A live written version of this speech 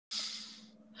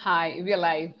Hi, we're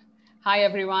live. Hi,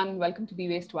 everyone. Welcome to Be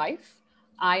Waste Wise.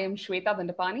 I am Shweta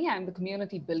Dandapani. I'm the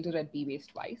community builder at Be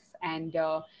Waste Wise. And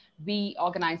we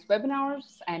organize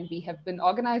webinars, and we have been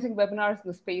organizing webinars in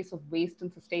the space of waste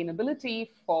and sustainability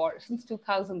for since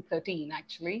 2013,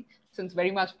 actually, since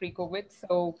very much pre-COVID.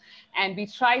 So, and we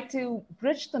try to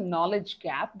bridge the knowledge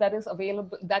gap that is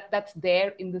available, that's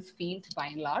there in this field by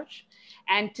and large.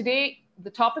 And today, the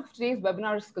topic of today's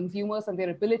webinar is consumers and their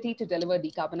ability to deliver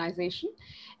decarbonization.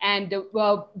 And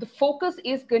the focus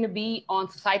is going to be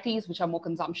on societies which are more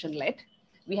consumption led.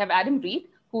 We have Adam Reed,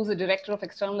 who's the Director of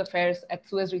External Affairs at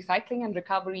Suez Recycling and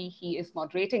Recovery. He is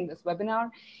moderating this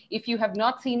webinar. If you have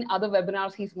not seen other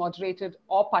webinars he's moderated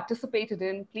or participated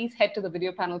in, please head to the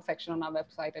video panel section on our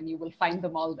website and you will find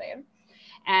them all there.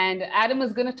 And Adam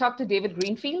is going to talk to David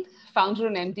Greenfield, founder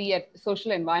and MD at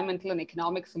Social, Environmental and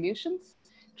Economic Solutions,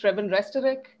 Trevin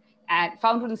Restorick,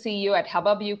 founder and CEO at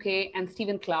Hubbub UK, and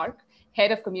Stephen Clark,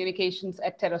 Head of Communications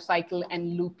at TerraCycle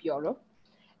and Loop Europe.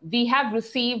 We have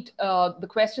received the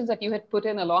questions that you had put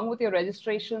in along with your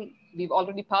registration. We've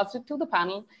already passed it to the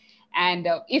panel. And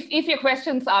if your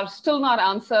questions are still not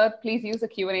answered, please use the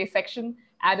Q&A section.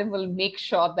 Adam will make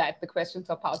sure that the questions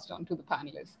are passed on to the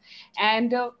panelists.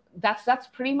 And that's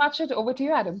pretty much it. Over to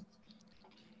you, Adam.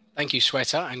 Thank you,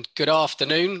 Shweta, and good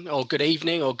afternoon or good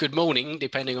evening or good morning,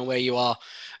 depending on where you are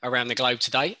around the globe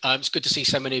today. It's good to see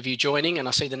so many of you joining, and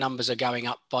I see the numbers are going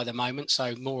up by the moment,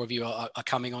 so more of you are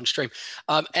coming on stream.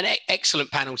 An excellent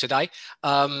panel today.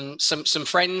 Some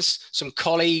friends, some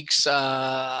colleagues,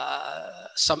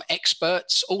 some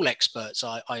experts, all experts,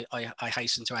 I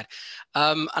hasten to add.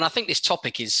 And I think this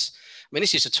topic is,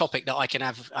 this is a topic that I can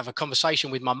have a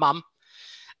conversation with my mum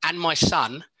and my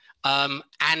son,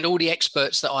 and all the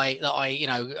experts that I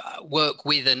work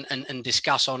with and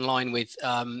discuss online with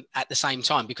at the same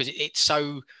time, because it's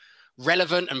so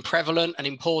relevant and prevalent and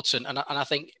important. And I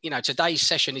think, today's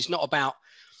session is not about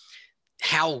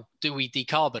how do we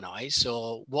decarbonize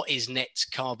or what is net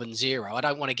carbon zero. I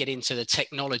don't want to get into the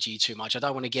technology too much. I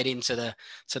don't want to get into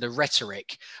the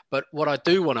rhetoric. But what I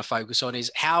do want to focus on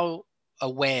is how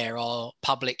aware are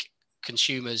public,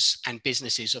 consumers and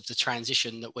businesses of the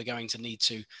transition that we're going to need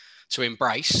to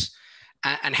embrace,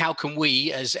 and how can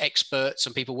we as experts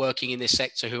and people working in this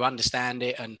sector who understand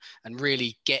it and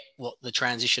really get what the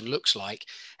transition looks like,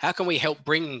 how can we help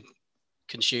bring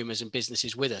consumers and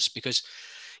businesses with us? Because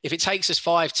if it takes us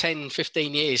 5, 10,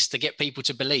 15 years to get people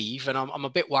to believe, and I'm a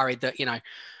bit worried that,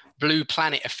 Blue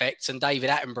Planet effect and David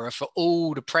Attenborough, for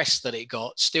all the press that it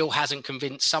got, still hasn't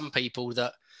convinced some people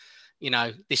that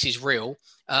this is real,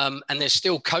 and there's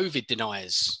still COVID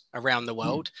deniers around the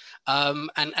world. And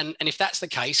if that's the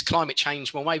case, climate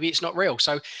change, well, maybe it's not real.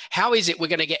 So how is it we're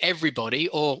going to get everybody,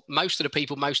 or most of the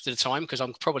people, most of the time, because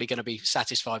I'm probably going to be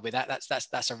satisfied with that.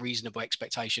 That's a reasonable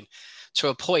expectation, to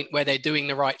a point where they're doing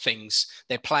the right things,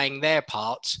 they're playing their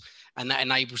part, and that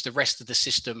enables the rest of the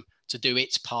system to do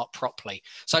its part properly.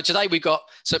 So today we've got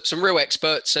some real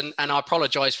experts, and I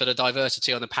apologize for the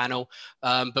diversity on the panel,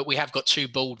 but we have got 2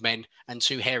 bald men and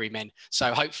 2 hairy men.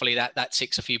 So hopefully that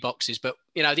ticks a few boxes. But,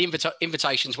 the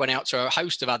invitations went out to a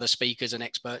host of other speakers and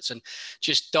experts, and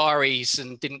just diaries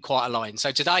and didn't quite align.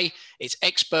 So today it's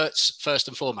experts first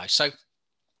and foremost. So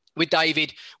with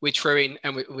David, with Trewin,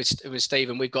 and with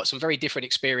Stephen, we've got some very different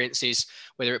experiences,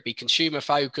 whether it be consumer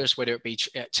focus, whether it be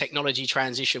technology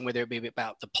transition, whether it be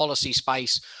about the policy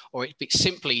space, or it be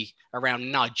simply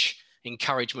around nudge,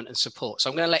 encouragement and support. So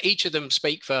I'm going to let each of them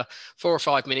speak for 4 or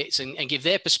 5 minutes and give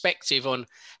their perspective on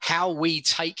how we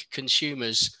take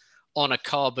consumers on a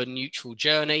carbon neutral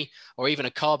journey, or even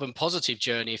a carbon positive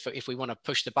journey if we want to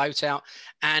push the boat out.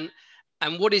 And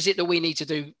what is it that we need to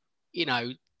do,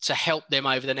 to help them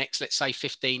over the next, let's say,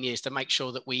 15 years, to make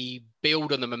sure that we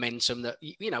build on the momentum that,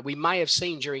 we may have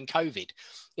seen during COVID.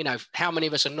 How many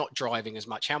of us are not driving as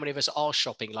much? How many of us are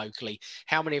shopping locally?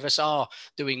 How many of us are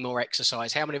doing more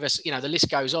exercise? How many of us, the list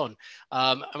goes on.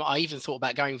 I even thought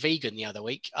about going vegan the other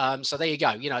week. So there you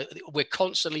go. We're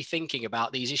constantly thinking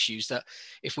about these issues that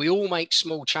if we all make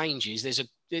small changes,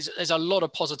 there's a lot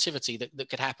of positivity that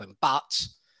could happen. But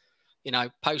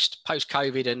post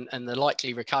COVID and the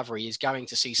likely recovery is going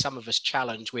to see some of us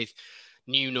challenged with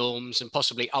new norms and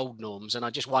possibly old norms. And I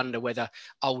just wonder whether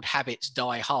old habits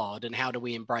die hard, and how do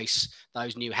we embrace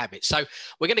those new habits? So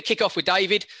we're going to kick off with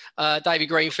David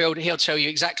Greenfield. He'll tell you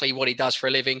exactly what he does for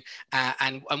a living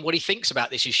and what he thinks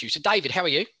about this issue. So David, how are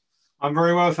you? I'm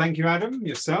very well, thank you, Adam.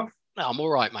 Yourself? No, I'm all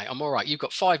right, mate. I'm all right. You've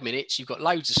got 5 minutes. You've got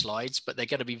loads of slides, but they're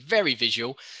going to be very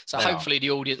visual. So hopefully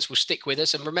the audience will stick with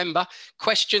us. And remember,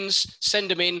 questions,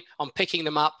 send them in. I'm picking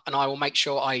them up, and I will make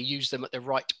sure I use them at the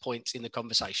right points in the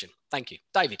conversation. Thank you.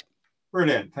 David.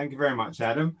 Brilliant. Thank you very much,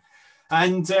 Adam.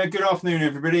 And good afternoon,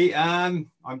 everybody. I'm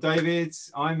David.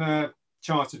 I'm a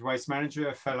chartered waste manager,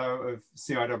 a fellow of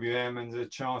CIWM, and a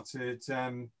chartered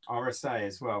RSA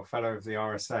as well, fellow of the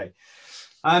RSA.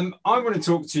 I want to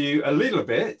talk to you a little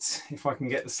bit, if I can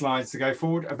get the slides to go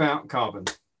forward, about carbon.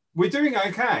 We're doing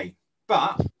okay,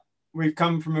 but we've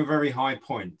come from a very high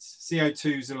point.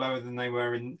 CO2s are lower than they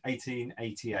were in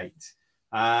 1888.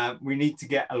 We need to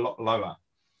get a lot lower.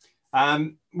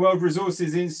 World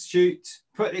Resources Institute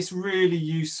put this really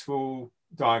useful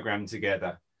diagram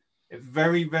together. It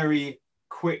very, very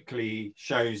quickly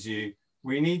shows you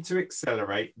we need to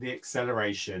accelerate the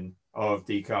acceleration of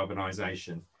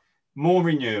decarbonisation. More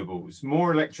renewables,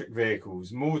 more electric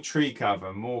vehicles, more tree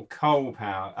cover, more coal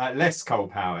power, less coal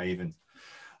power even,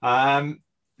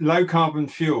 low carbon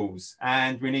fuels,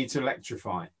 and we need to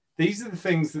electrify. These are the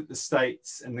things that the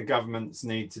states and the governments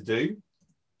need to do.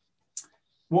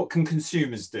 What can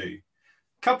consumers do?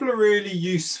 A couple of really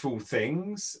useful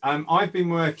things. I've been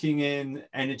working in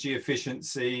energy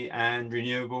efficiency and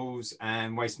renewables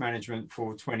and waste management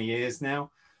for 20 years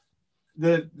now.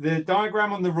 The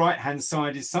diagram on the right-hand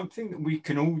side is something that we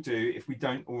can all do if we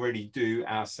don't already do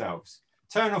ourselves.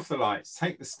 Turn off the lights,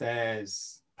 take the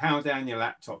stairs, power down your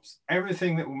laptops,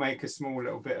 everything that will make a small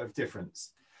little bit of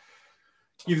difference.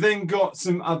 You've then got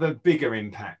some other bigger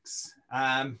impacts.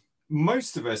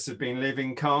 Most of us have been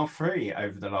living car-free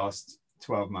over the last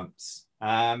 12 months.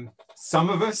 Some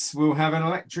of us will have an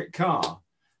electric car.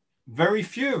 Very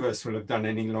few of us will have done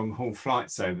any long-haul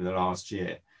flights over the last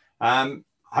year.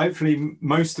 Hopefully,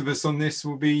 most of us on this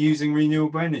will be using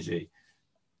renewable energy.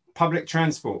 Public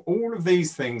transport, all of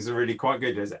these things are really quite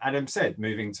good. As Adam said,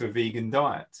 moving to a vegan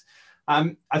diet.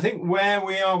 I think where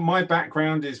we are, my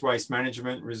background is waste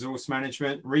management, resource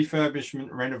management, refurbishment,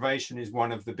 renovation is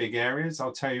one of the big areas.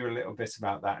 I'll tell you a little bit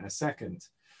about that in a second.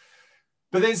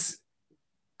 But there's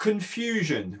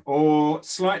confusion or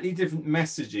slightly different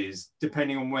messages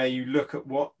depending on where you look at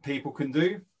what people can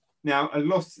do. Now,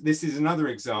 this is another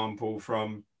example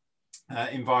from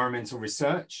environmental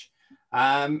research.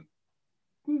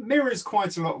 Mirrors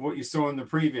quite a lot of what you saw on the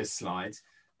previous slide.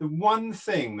 The one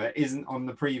thing that isn't on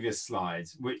the previous slide,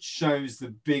 which shows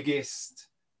the biggest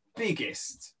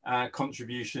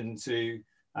contribution to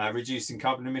reducing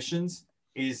carbon emissions,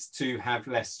 is to have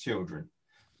less children.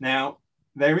 Now,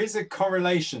 there is a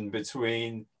correlation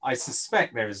between, I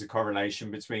suspect there is a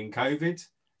correlation between COVID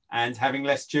and having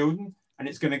less children, and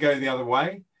it's going to go the other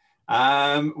way,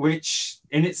 which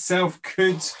in itself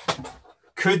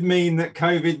could mean that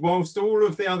COVID, whilst all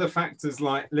of the other factors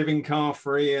like living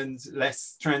car-free and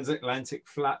less transatlantic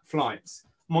flights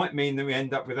might mean that we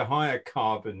end up with a higher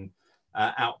carbon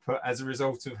output as a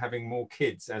result of having more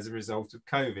kids as a result of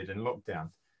COVID and lockdown.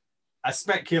 A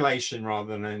speculation rather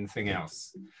than anything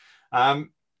else. But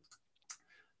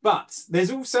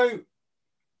there's also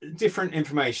different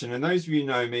information, and those of you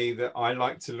know me that I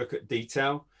like to look at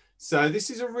detail. So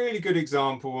this is a really good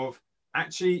example of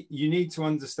actually, you need to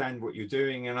understand what you're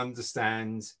doing and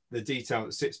understand the detail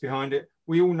that sits behind it.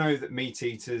 We all know that meat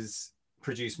eaters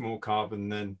produce more carbon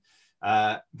than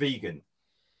vegan.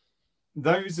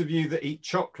 Those of you that eat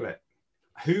chocolate,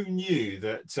 who knew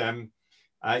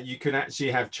that you can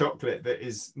actually have chocolate that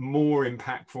is more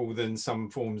impactful than some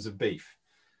forms of beef?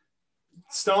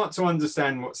 Start to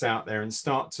understand what's out there and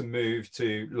start to move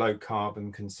to low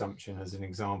carbon consumption as an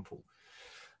example.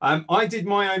 I did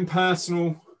my own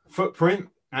personal footprint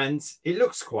and it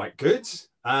looks quite good.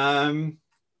 I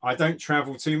don't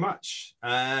travel too much.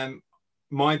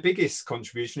 My biggest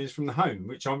contribution is from the home,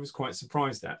 which I was quite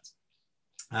surprised at.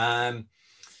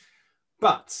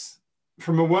 But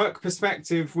from a work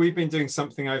perspective, we've been doing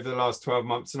something over the last 12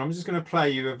 months, and I'm just going to play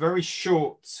you a very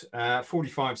short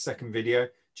 45-second video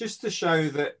just to show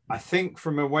that I think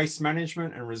from a waste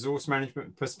management and resource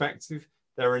management perspective,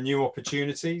 there are new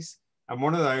opportunities. And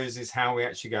one of those is how we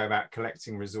actually go about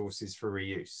collecting resources for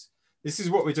reuse. This is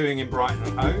what we're doing in Brighton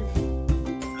and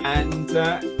Hove. And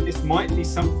this might be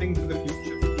something for the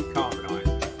future for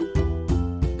decarbonising.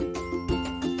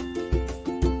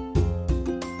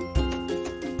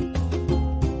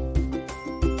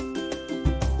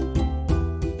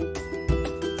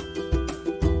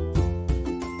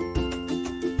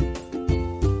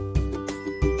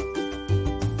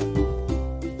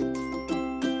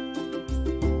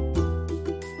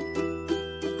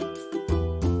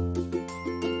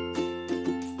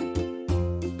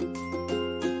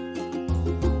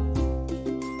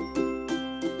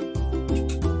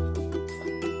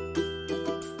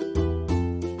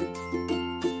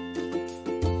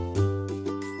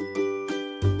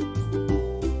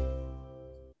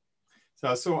 So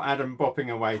I saw Adam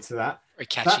bopping away to that. Very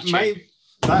catchy tune.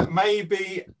 That may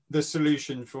be the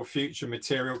solution for future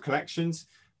material collections,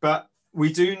 but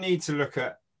we do need to look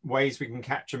at ways we can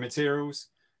capture materials.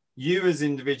 You as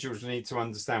individuals need to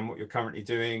understand what you're currently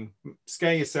doing,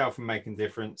 scale yourself and make a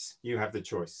difference. You have the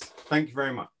choice. Thank you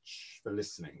very much for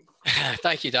listening.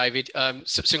 Thank you, David.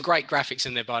 Some great graphics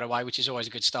in there, by the way, which is always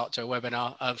a good start to a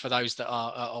webinar for those that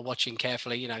are watching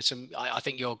carefully. You know, I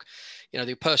think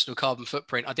the personal carbon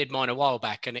footprint, I did mine a while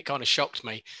back and it kind of shocked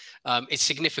me. It's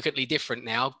significantly different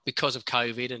now because of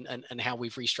COVID and how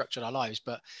we've restructured our lives.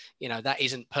 But, you know, that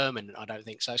isn't permanent, I don't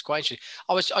think. So it's quite interesting.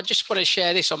 I just want to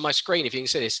share this on my screen, if you can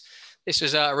see this. This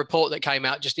was a report that came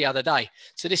out just the other day.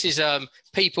 So this is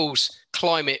People's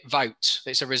Climate Vote.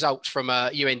 It's a result from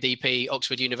a UNDP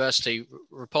Oxford University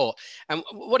report. And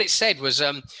what it said was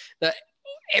that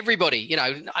everybody, you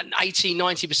know, 80,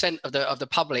 90% of the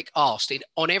public asked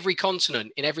on every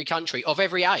continent, in every country, of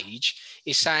every age,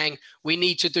 is saying we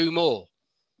need to do more.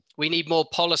 We need more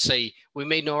policy. We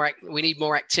need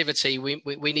more activity.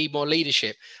 We need more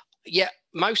leadership. Yet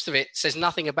most of it says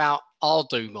nothing about I'll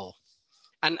do more.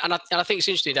 And I think it's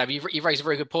interesting, David, you've raised a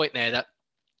very good point there that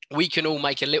we can all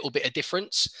make a little bit of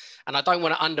difference. And I don't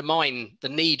want to undermine the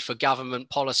need for government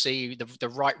policy, the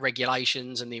right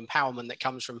regulations and the empowerment that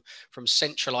comes from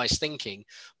centralized thinking.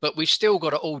 But we've still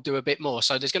got to all do a bit more.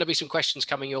 So there's going to be some questions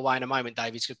coming your way in a moment,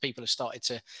 David, because people have started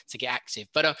to get active.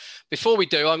 But before we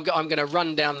do, I'm going to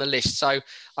run down the list. So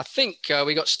I think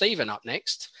we got Stephen up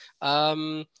next.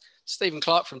 Stephen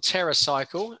Clark from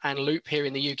TerraCycle and Loop here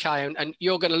in the UK. And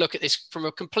you're going to look at this from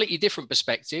a completely different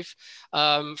perspective,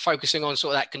 focusing on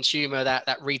sort of that consumer,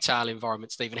 that retail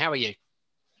environment. Stephen, how are you?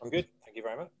 I'm good. Thank you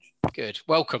very much. Good.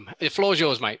 Welcome. The floor is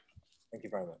yours, mate. Thank you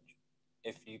very much.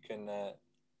 If you can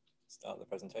start the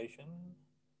presentation.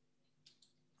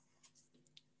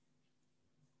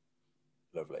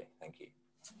 Lovely. Thank you.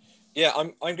 Yeah,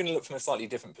 I'm going to look from a slightly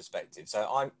different perspective.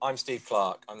 So I'm Steve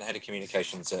Clark. I'm the head of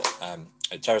communications at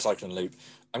TerraCycle and Loop.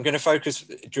 I'm going to focus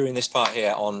during this part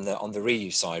here on the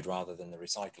reuse side rather than the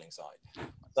recycling side.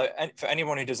 So for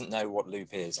anyone who doesn't know what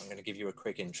Loop is, I'm going to give you a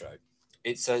quick intro.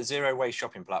 It's a zero waste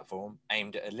shopping platform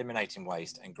aimed at eliminating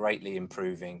waste and greatly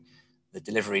improving the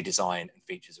delivery design and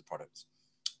features of products.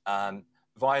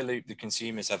 Via Loop, the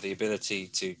consumers have the ability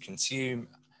to consume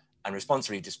and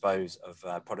responsibly dispose of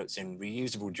products in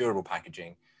reusable, durable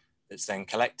packaging that's then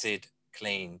collected,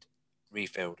 cleaned,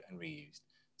 refilled and reused.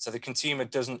 So the consumer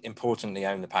doesn't importantly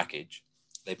own the package.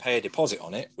 They pay a deposit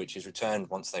on it, which is returned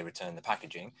once they return the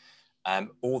packaging.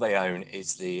 All they own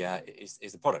is the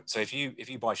product. So if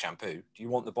you buy shampoo, do you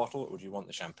want the bottle or do you want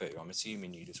the shampoo? I'm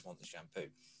assuming you just want the shampoo.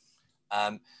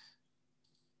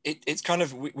 It's kind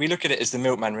of, we look at it as the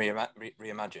milkman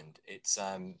reimagined. It's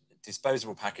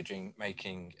disposable packaging,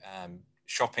 making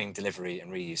shopping, delivery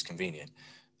and reuse convenient.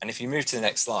 And if you move to the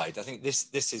next slide, I think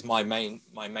this is my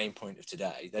main point of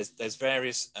today. There's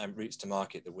various routes to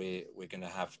market that we're going to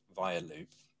have via Loop.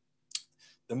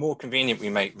 The more convenient we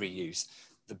make reuse,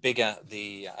 the bigger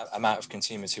the amount of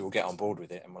consumers who will get on board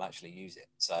with it and will actually use it.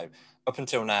 So up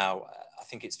until now, I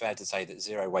think it's fair to say that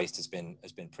zero waste has been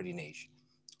pretty niche.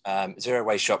 Zero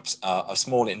waste shops are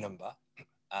small in number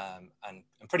and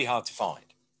pretty hard to find.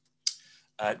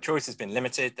 Choice has been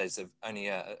limited. There's only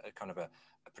a kind of a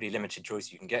pretty limited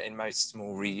choice you can get in most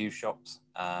small reuse shops.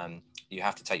 You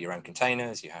have to take your own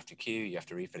containers, you have to queue, you have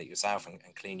to refill it yourself and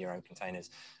clean your own containers.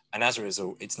 And as a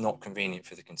result, it's not convenient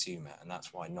for the consumer, and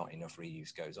that's why not enough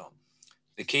reuse goes on.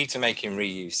 The key to making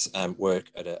reuse work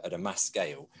at a mass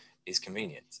scale is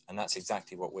convenience, and that's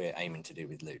exactly what we're aiming to do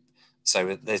with Loop.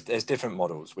 So there's different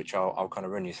models, which I'll kind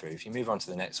of run you through. If you move on to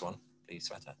the next one, please,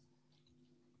 Sweta.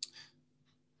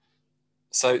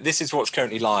 So this is what's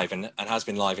currently live and has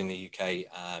been live in the UK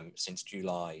since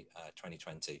July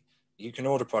 2020. You can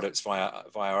order products via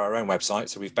our own website.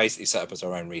 So we've basically set up as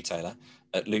our own retailer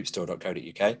at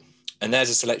loopstore.co.uk. And there's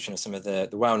a selection of some of the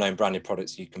well-known branded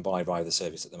products you can buy via the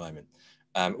service at the moment.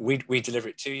 We deliver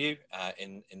it to you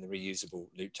in the reusable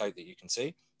Loop tote that you can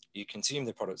see. You consume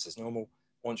the products as normal.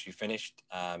 Once you've finished,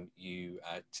 you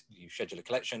schedule a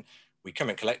collection. We come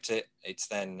and collect it. It's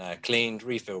then cleaned,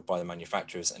 refilled by the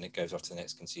manufacturers, and it goes off to the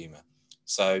next consumer.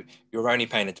 So you're only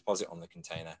paying a deposit on the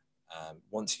container.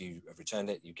 Once you have returned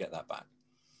it, you get that back.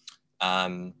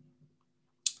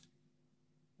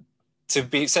 To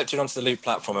be accepted onto the Loop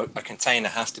platform, a container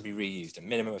has to be reused a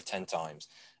minimum of 10 times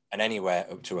and anywhere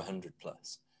up to 100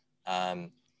 plus.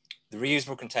 The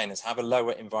reusable containers have a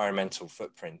lower environmental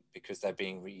footprint because they're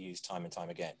being reused time and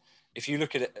time again. If you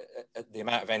look at the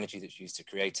amount of energy that's used to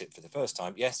create it for the first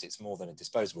time, yes, it's more than a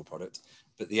disposable product,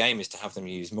 but the aim is to have them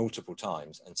used multiple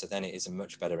times, and so then it is a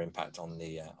much better impact on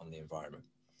the environment.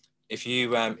 If you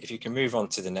can move on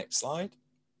to the next slide.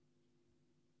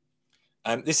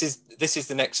 This is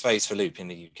the next phase for Loop in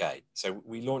the UK. So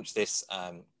we launched this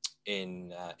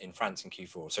in France in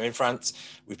Q4. So in France,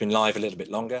 we've been live a little bit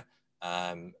longer.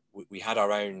 We had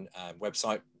our own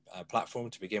website platform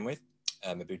to begin with,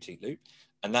 a boutique Loop,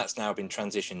 and that's now been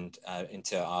transitioned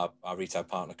into our retail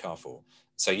partner Carrefour.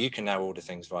 So you can now order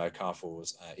things via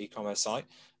Carrefour's e-commerce site.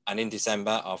 And in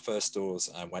December, our first stores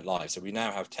went live. So we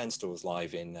now have 10 stores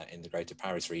live in the Greater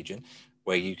Paris region,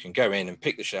 where you can go in and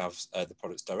pick the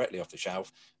products directly off the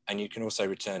shelf, and you can also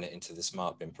return it into the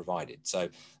smart bin provided. So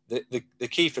the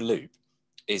key for Loop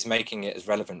is making it as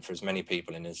relevant for as many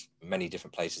people in as many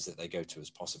different places that they go to as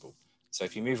possible. So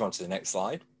if you move on to the next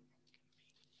slide.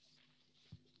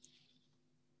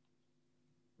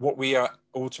 What we are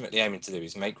ultimately aiming to do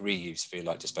is make reuse feel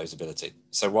like disposability.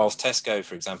 So whilst Tesco,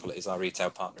 for example, is our retail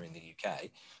partner in the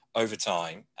UK, over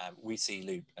time, we see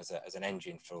Loop as an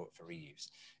engine for reuse.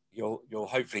 You'll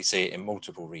hopefully see it in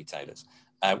multiple retailers.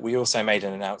 We also made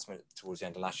an announcement towards the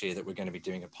end of last year that we're going to be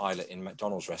doing a pilot in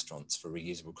McDonald's restaurants for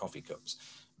reusable coffee cups.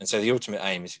 And so the ultimate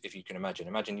aim is, if you can imagine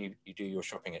you do your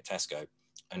shopping at Tesco,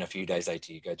 and a few days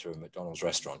later you go to a McDonald's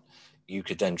restaurant. You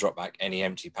could then drop back any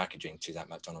empty packaging to that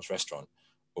McDonald's restaurant,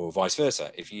 or vice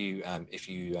versa. If you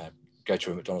go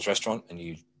to a McDonald's restaurant and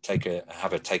you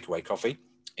have a takeaway coffee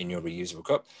in your reusable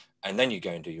cup, and then you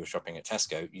go and do your shopping at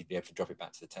Tesco, you'd be able to drop it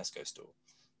back to the Tesco store.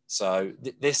 So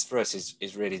this for us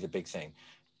is really the big thing.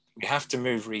 We have to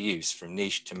move reuse from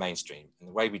niche to mainstream. And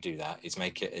the way we do that is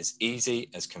make it as easy,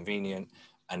 as convenient,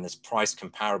 and as price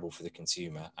comparable for the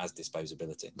consumer as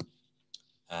disposability.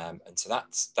 And so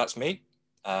that's me.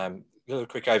 A little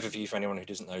quick overview for anyone who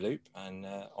doesn't know Loop, and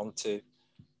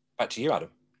back to you, Adam.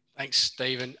 Thanks,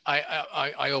 Stephen.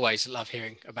 I always love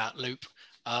hearing about Loop.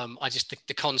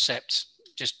 The concept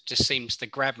just seems to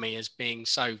grab me as being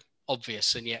so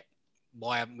obvious, and yet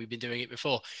why haven't we been doing it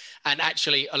before? And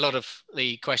actually, a lot of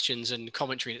the questions and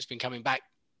commentary that's been coming back,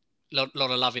 lot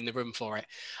of love in the room for it.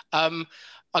 I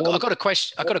got a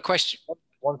question.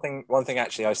 One thing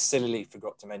actually I sillily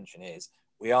forgot to mention is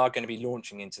we are going to be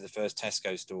launching into the first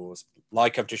Tesco stores,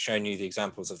 like I've just shown you the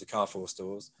examples of the Carrefour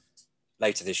stores,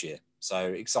 later this year.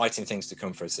 So exciting things to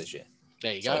come for us this year.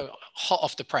 There you go, hot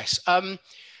off the press. Can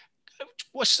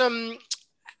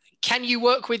you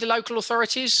work with the local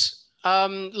authorities? A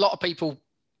lot of people,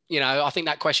 I think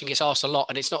that question gets asked a lot,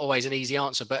 and it's not always an easy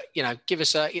answer. But give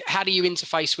us how do you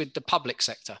interface with the public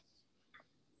sector?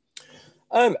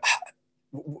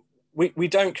 We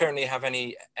don't currently have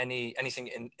anything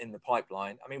in the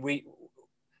pipeline. I mean,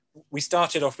 we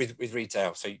started off with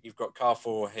retail. So you've got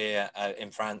Carrefour here in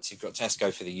France, you've got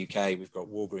Tesco for the UK, we've got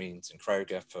Walgreens and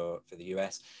Kroger for the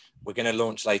US. We're going to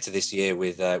launch later this year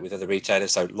with other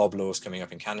retailers. So Loblaw's coming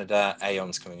up in Canada,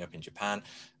 Aeon's coming up in Japan.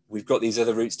 We've got these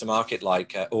other routes to market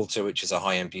like Ulta, which is a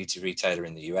high-end beauty retailer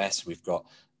in the US. We've got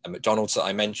a McDonald's that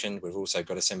I mentioned. We've also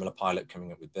got a similar pilot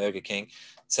coming up with Burger King.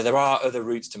 So there are other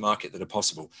routes to market that are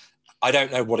possible. I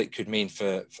don't know what it could mean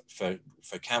for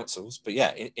councils, but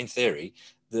yeah, in theory,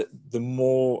 the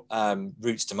more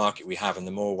routes to market we have and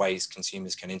the more ways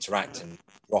consumers can interact and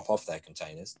drop off their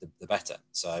containers, the better.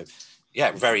 So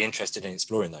yeah, we're very interested in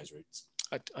exploring those routes.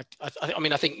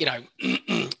 I think,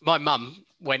 my mum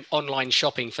went online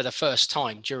shopping for the first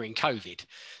time during COVID.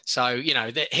 So,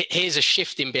 here's a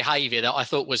shift in behavior that I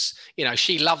thought was,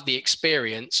 she loved the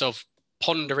experience of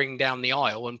pondering down the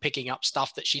aisle and picking up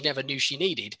stuff that she never knew she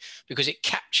needed because it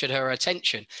captured her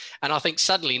attention. And I think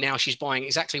suddenly now she's buying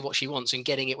exactly what she wants and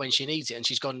getting it when she needs it. And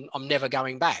she's gone, I'm never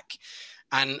going back.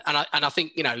 And I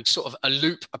think, sort of a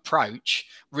Loop approach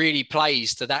really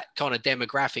plays to that kind of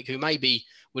demographic who maybe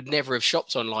would never have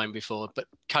shopped online before, but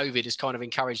COVID has kind of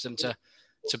encouraged them to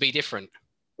be different.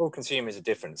 All consumers are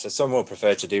different. So some will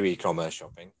prefer to do e-commerce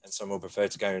shopping and some will prefer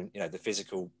to go and, the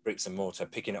physical bricks and mortar,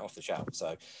 picking it off the shelf.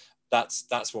 So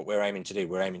that's what we're aiming to do.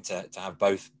 We're aiming to have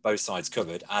both sides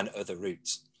covered and other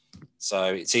routes. So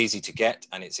it's easy to get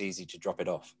and it's easy to drop it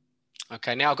off.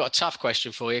 Okay, now I've got a tough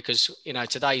question for you because,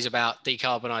 today's about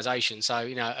decarbonisation. So,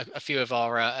 a few of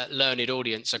our learned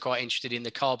audience are quite interested in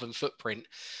the carbon footprint.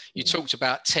 You talked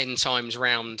about 10 times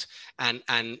round and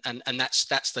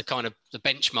that's the kind of the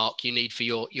benchmark you need for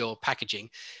your packaging.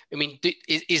 I mean,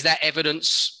 is that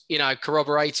evidence,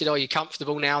 corroborated? Are you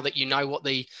comfortable now that you know what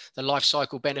the life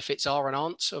cycle benefits are and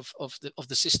aren't of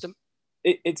the system?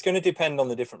 It's going to depend on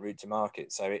the different route to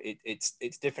market. So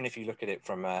it's different if you look at it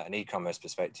from an e-commerce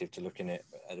perspective to looking at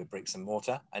a bricks and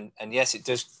mortar. And yes, it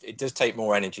does take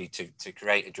more energy to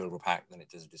create a durable pack than it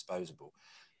does a disposable.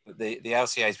 But the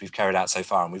LCAs we've carried out so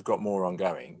far, and we've got more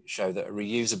ongoing, show that a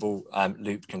reusable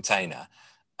Loop container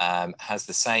has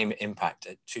the same impact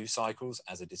at 2 cycles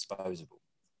as a disposable.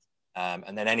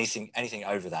 and then anything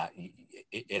over that,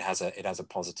 it has a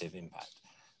positive impact.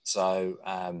 So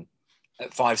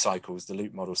at 5 cycles, the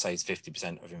loop model saves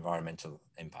 50% of environmental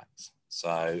impacts.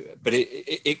 So, but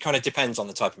it kind of depends on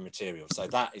the type of material. So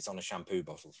that is on a shampoo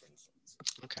bottle, for instance.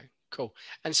 Okay, cool.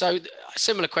 And so a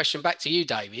similar question back to you,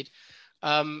 David.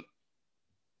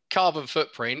 Carbon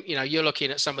footprint, you're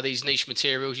looking at some of these niche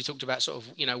materials. You talked about sort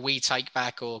of, we take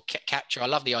back or capture. I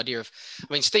love the idea of,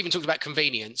 Stephen talked about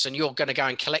convenience, and you're going to go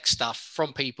and collect stuff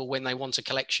from people when they want a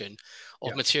collection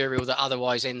of material that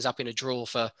otherwise ends up in a drawer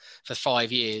for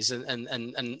 5 years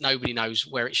and nobody knows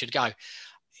where it should go.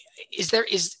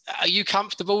 Are you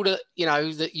comfortable that,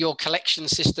 that your collection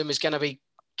system is going to be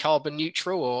carbon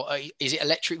neutral, or is it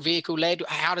electric vehicle led?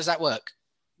 How does that work?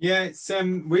 Yeah, it's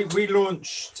we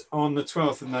launched on the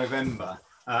 12th of November.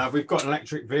 We've got an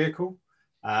electric vehicle.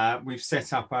 We've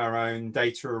set up our own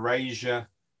data erasure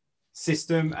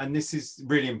system, and this is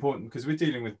really important because we're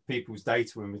dealing with people's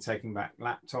data when we're taking back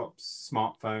laptops,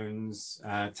 smartphones,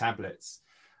 tablets.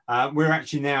 We're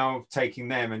actually now taking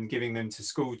them and giving them to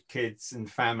school kids and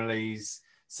families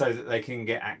so that they can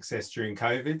get access during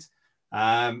COVID,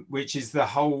 which is the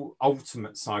whole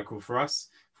ultimate cycle for us.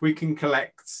 We can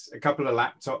collect a couple of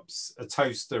laptops, a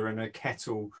toaster and a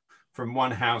kettle from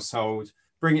one household,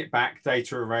 bring it back,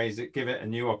 data erase it, give it a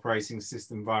new operating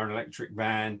system via an electric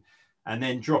van, and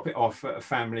then drop it off at a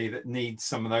family that needs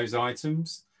some of those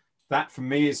items. That for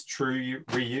me is true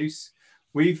reuse.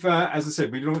 We've, as I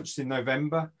said, we launched in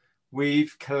November.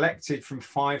 We've collected from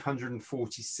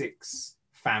 546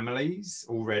 families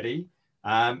already,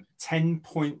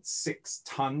 10.6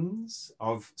 tons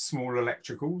of small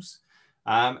electricals.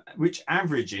 Which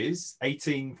averages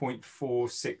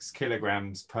 18.46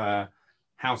 kilograms per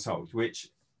household, which,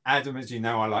 Adam, as you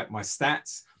know, I like my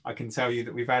stats. I can tell you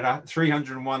that we've had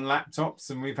 301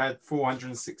 laptops and we've had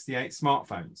 468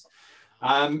 smartphones.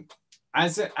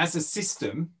 As a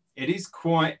system, it is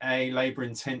quite a labor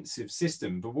intensive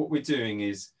system, but what we're doing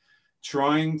is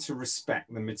trying to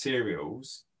respect the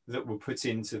materials that were put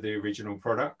into the original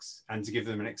products and to give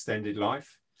them an extended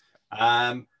life.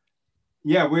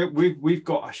 Yeah, we've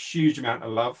got a huge amount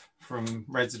of love from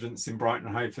residents in Brighton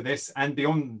and Hove for this, and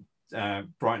beyond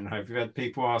Brighton and Hove. We've had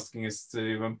people asking us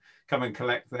to come and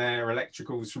collect their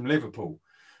electricals from Liverpool.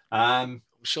 I'm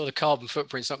sure the carbon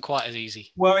footprint's not quite as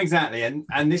easy. Well, exactly,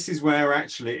 and this is where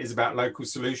actually it is about local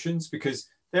solutions, because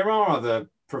there are other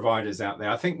providers out there.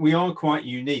 I think we are quite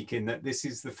unique in that this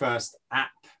is the first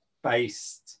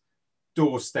app-based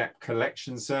doorstep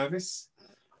collection service.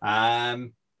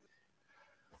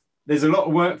 There's a lot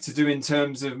of work to do in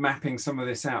terms of mapping some of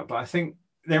this out, but I think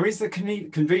there is the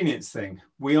convenience thing.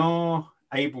 We are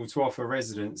able to offer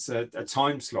residents a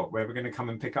time slot where we're going to come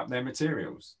and pick up their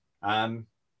materials.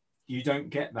 You don't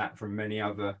get that from many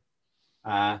other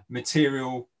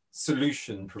material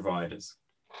solution providers.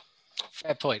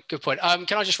 Fair point. Good point.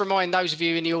 Can I just remind those of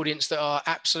you in the audience that are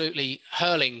absolutely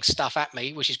hurling stuff at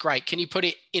me, which is great, can you put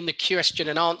it in the question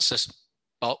and answers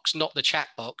box, not the chat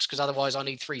box, because otherwise I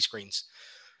need 3 screens.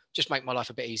 Just make my life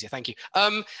a bit easier. Thank you.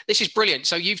 This is brilliant.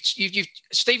 So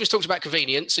Stephen's talked about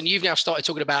convenience, and you've now started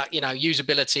talking about,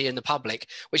 usability in the public,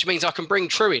 which means I can bring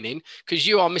Truin in, because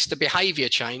you are Mr. Behavior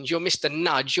Change. You're Mr.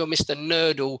 Nudge. You're Mr.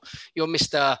 Nerdle. You're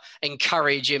Mr.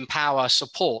 Encourage, Empower,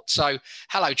 Support. So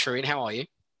hello, Truin. How are you?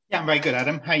 Yeah, I'm very good,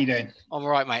 Adam. How are you doing? I'm all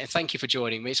right, mate. Thank you for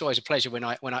joining me. It's always a pleasure when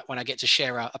I get to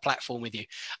share a platform with you.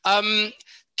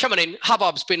 Come on in.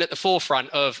 Hubbub's been at the forefront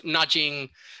of nudging,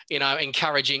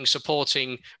 encouraging,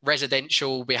 supporting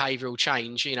residential behavioural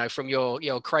change. From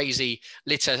your crazy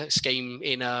litter scheme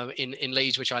in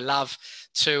Leeds, which I love,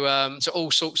 to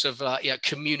all sorts of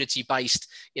community-based,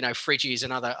 fridges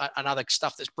and other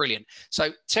stuff that's brilliant.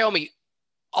 So tell me,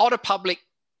 are the public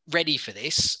ready for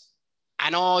this?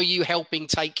 And are you helping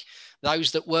take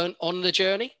those that weren't on the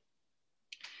journey?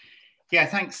 Yeah,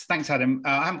 thanks, Adam.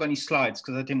 I haven't got any slides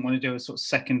because I didn't want to do a sort of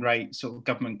second-rate sort of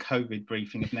government COVID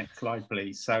briefing. Of next slide,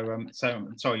 please. So I'm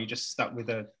sorry, you just stuck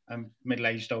with a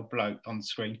middle-aged old bloke on the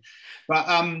screen. But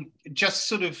just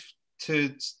sort of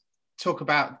to talk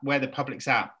about where the public's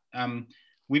at.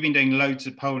 We've been doing loads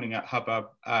of polling at Hubbub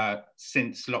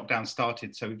since lockdown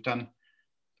started. So we've done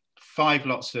 5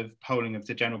 lots of polling of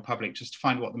the general public just to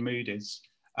find what the mood is.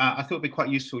 I thought it'd be quite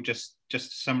useful just to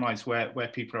summarise where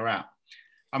people are at.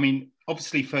 I mean,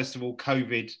 obviously, first of all,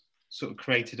 COVID sort of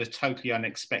created a totally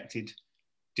unexpected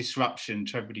disruption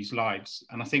to everybody's lives.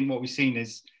 And I think what we've seen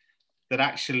is that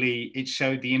actually it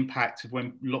showed the impact of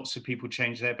when lots of people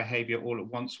change their behaviour all at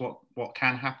once, what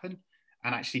can happen.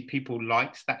 And actually people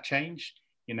liked that change.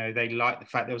 They liked the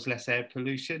fact there was less air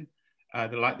pollution.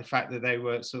 They liked the fact that they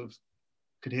were sort of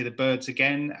could hear the birds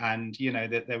again, and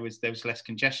that there was less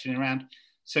congestion around.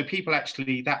 So people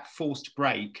actually, that forced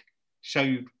break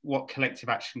showed what collective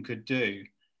action could do,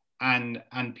 and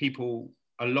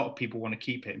a lot of people want to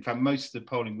keep it. In fact, most of the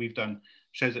polling we've done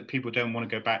shows that people don't want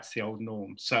to go back to the old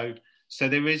norm. So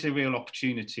there is a real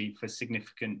opportunity for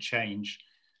significant change.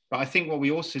 But I think what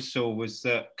we also saw was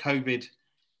that COVID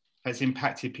has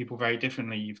impacted people very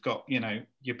differently. You've got,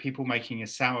 your people making a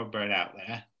sour bread out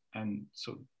there and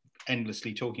sort of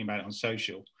endlessly talking about it on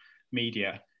social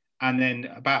media. And then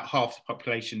about half the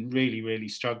population really, really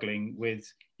struggling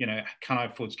with, can I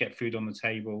afford to get food on the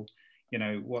table?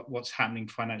 What's happening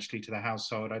financially to the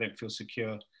household? I don't feel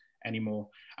secure anymore.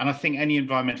 And I think any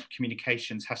environmental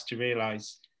communications has to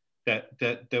realize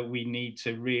that we need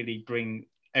to really bring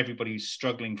everybody who's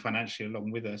struggling financially along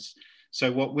with us.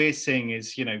 So what we're seeing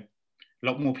is, a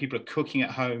lot more people are cooking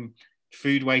at home.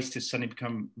 Food waste has suddenly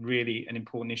become really an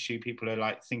important issue. People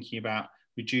are thinking about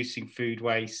reducing food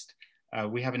waste.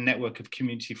 We have a network of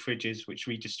community fridges which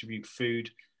redistribute food,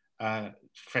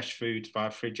 fresh food via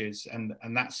fridges, and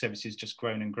that service has just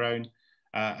grown and grown.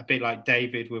 A bit like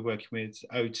David, we're working with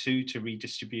O2 to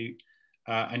redistribute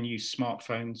and use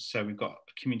smartphones. So we've got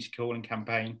a community calling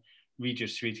campaign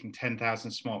redistributing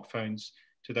 10,000 smartphones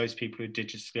to those people who are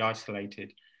digitally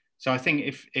isolated. So I think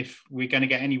if we're going to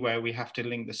get anywhere, we have to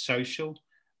link the social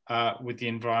with the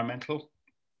environmental.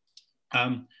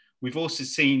 We've also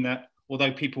seen that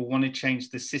although people want to change,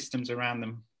 the systems around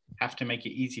them have to make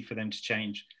it easy for them to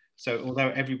change. So although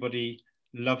everybody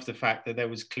loved the fact that there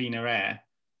was cleaner air,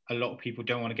 a lot of people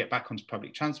don't want to get back onto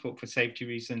public transport for safety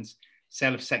reasons.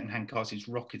 Sale of secondhand cars is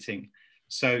rocketing.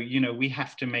 So, we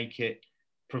have to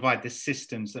provide the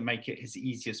systems that make it as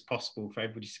easy as possible for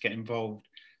everybody to get involved.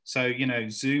 So,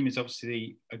 Zoom is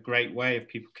obviously a great way of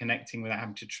people connecting without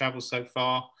having to travel so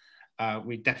far.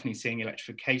 We're definitely seeing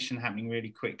electrification happening really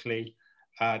quickly.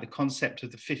 The concept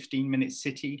of the 15-minute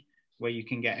city, where you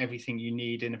can get everything you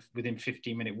need within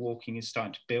 15-minute walking, is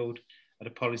starting to build at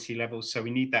a policy level. So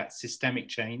we need that systemic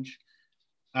change.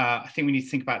 I think we need to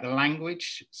think about the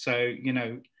language. So,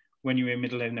 when you're in the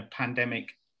middle of a pandemic,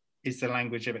 is the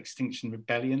language of Extinction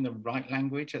Rebellion the right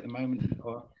language at the moment?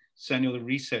 Or certainly all the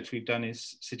research we've done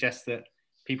suggests that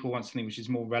people want something which is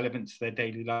more relevant to their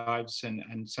daily lives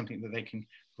and something that they can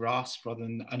grasp rather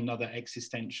than another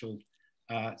existential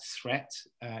threat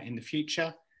in the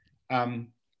future.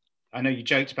 I know you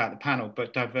joked about the panel,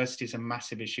 but diversity is a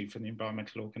massive issue for the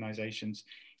environmental organisations.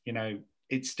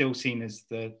 It's still seen as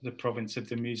the province of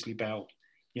the muesli belt.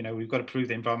 We've got to prove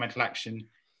that environmental action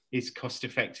is cost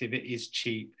effective, it is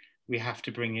cheap. We have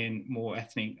to bring in more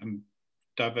ethnic and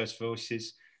diverse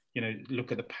voices.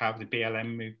 Look at the power of the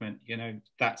BLM movement.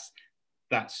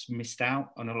 That's missed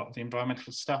out on a lot of the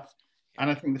environmental stuff. And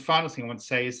I think the final thing I want to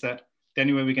say is that the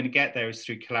only way we're going to get there is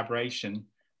through collaboration.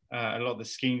 A lot of the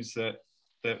schemes that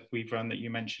we've run that you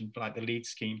mentioned, like the LEAD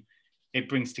scheme, it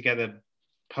brings together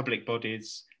public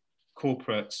bodies,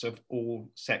 corporates of all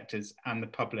sectors and the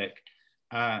public.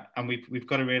 And we've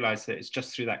got to realize that it's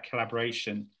just through that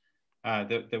collaboration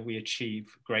that we achieve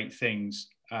great things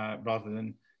rather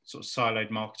than sort of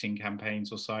siloed marketing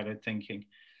campaigns or siloed thinking.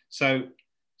 So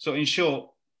in short,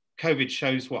 COVID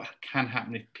shows what can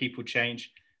happen if people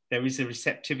change. There is a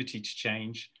receptivity to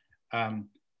change,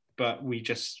 but we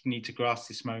just need to grasp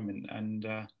this moment, and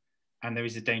there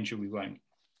is a danger we won't.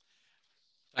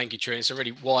 Thank you, True. It's some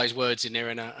really wise words in there,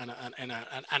 and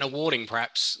a warning,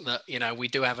 perhaps, that we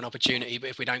do have an opportunity, but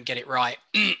if we don't get it right,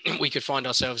 we could find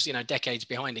ourselves decades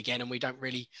behind again, and we don't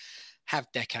really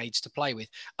have decades to play with.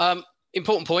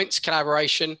 Important points: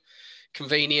 collaboration,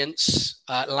 convenience,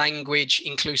 language,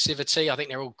 inclusivity. I think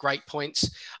they're all great points.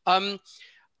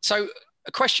 So,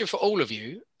 a question for all of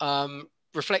you,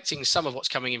 reflecting some of what's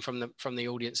coming in from the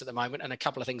audience at the moment, and a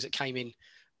couple of things that came in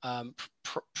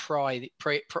prior to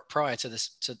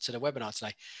the webinar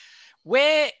today.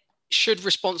 Where should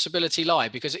responsibility lie?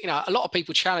 Because a lot of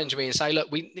people challenge me and say,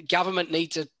 look, the government need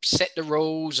to set the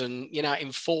rules and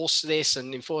enforce this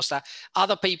and enforce that.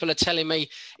 Other people are telling me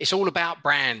it's all about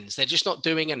brands. They're just not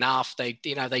doing enough. They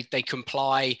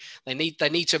comply. They need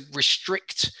to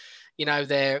restrict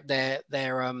their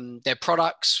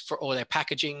products or their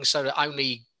packaging so that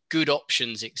only good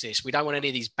options exist. We don't want any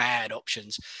of these bad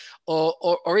options.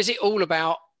 Or is it all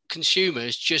about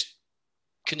consumers just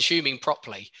consuming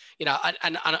properly?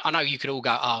 And I know you could all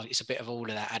go, oh, it's a bit of all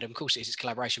of that, Adam. Of course it is, it's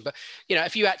collaboration. But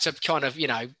if you had to kind of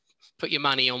put your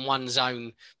money on one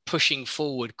zone pushing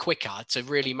forward quicker to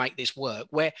really make this work,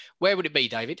 where would it be,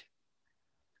 David?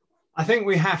 I think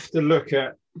we have to look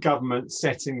at government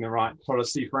setting the right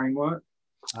policy framework.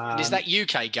 Is that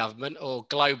UK government or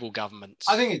global governments?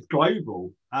 I think it's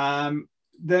global.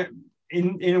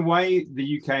 in a way,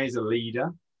 the UK is a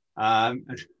leader.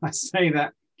 And I say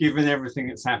that given everything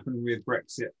that's happened with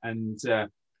Brexit and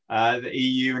the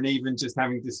EU, and even just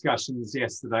having discussions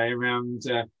yesterday around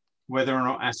whether or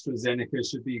not AstraZeneca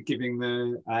should be giving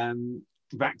the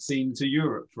vaccine to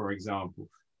Europe, for example.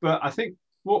 But I think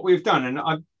what we've done, and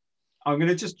I'm going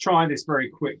to just try this very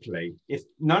quickly. If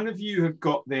none of you have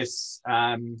got this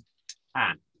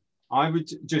app, I would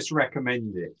just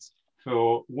recommend it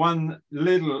for one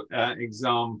little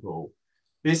example.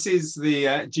 This is the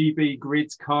GB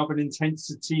Grid Carbon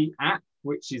Intensity app,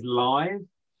 which is live.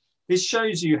 This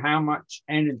shows you how much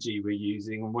energy we're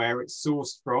using and where it's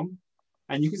sourced from.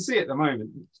 And you can see at the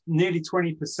moment, nearly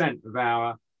 20% of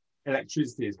our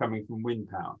electricity is coming from wind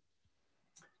power.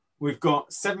 We've got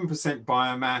 7%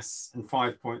 biomass and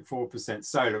 5.4%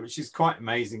 solar, which is quite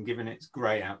amazing given it's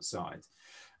grey outside.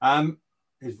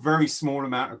 There's a very small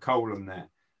amount of coal in there.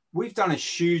 We've done a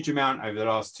huge amount over the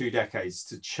last 2 decades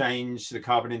to change the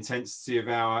carbon intensity of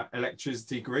our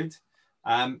electricity grid.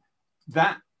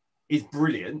 That is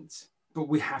brilliant, but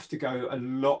we have to go a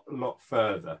lot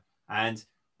further. And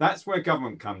that's where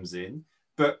government comes in.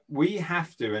 But we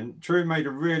have to, and True made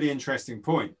a really interesting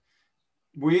point,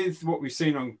 with what we've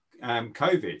seen on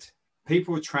COVID,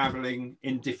 people are traveling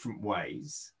in different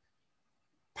ways.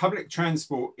 Public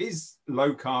transport is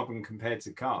low carbon compared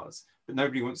to cars, but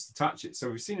nobody wants to touch it. So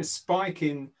we've seen a spike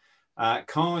in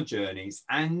car journeys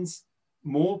and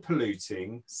more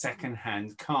polluting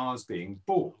second-hand cars being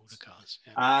bought. Cars,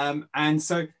 yeah. And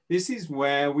so this is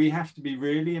where we have to be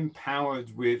really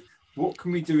empowered with what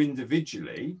can we do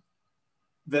individually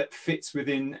that fits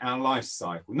within our life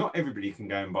cycle. Not everybody can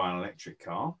go and buy an electric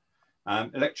car.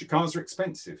 Electric cars are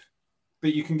expensive,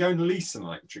 but you can go and lease an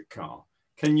electric car.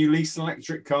 Can you lease an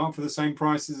electric car for the same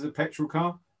price as a petrol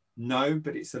car? No,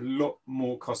 but it's a lot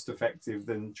more cost effective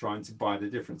than trying to buy the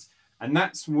difference. And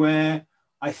that's where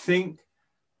I think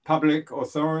public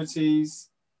authorities,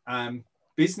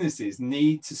 businesses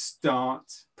need to start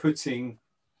putting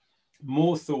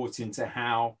more thought into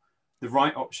how the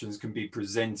right options can be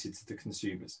presented to the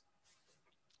consumers.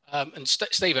 And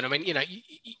Stephen, I mean, you know,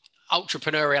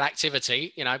 entrepreneurial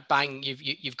activity, you know, bang,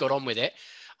 you've got on with it.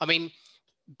 I mean,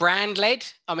 brand led,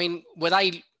 I mean, were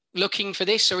they looking for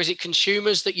this, or is it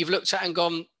consumers that you've looked at and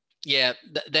gone, yeah,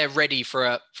 they're ready for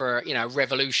a you know,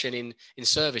 revolution in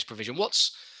service provision?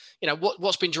 What's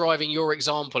been driving your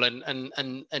example,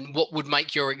 and what would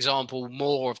make your example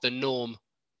more of the norm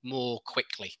more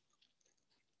quickly?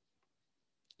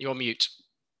 You're on mute.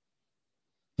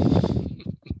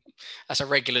 That's a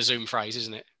regular Zoom phrase,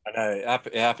 isn't it? I know,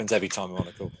 it happens every time I'm on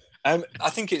a call. I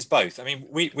think it's both. I mean,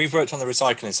 we've worked on the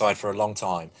recycling side for a long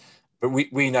time, but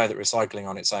we know that recycling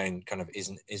on its own kind of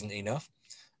isn't enough.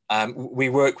 We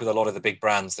work with a lot of the big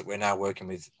brands that we're now working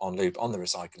with on Loop on the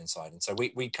recycling side, and so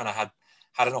we kind of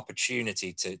had an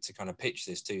opportunity to kind of pitch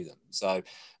this to them. So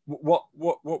what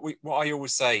I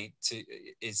always say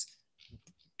is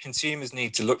consumers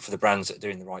need to look for the brands that are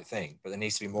doing the right thing, but there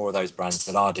needs to be more of those brands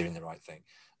that are doing the right thing.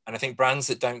 And I think brands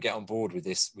that don't get on board with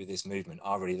this movement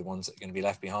are really the ones that are going to be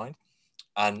left behind.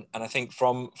 And I think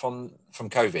from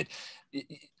COVID,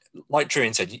 like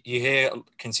Truin said, you hear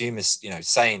consumers, you know,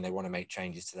 saying they want to make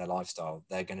changes to their lifestyle.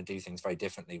 They're going to do things very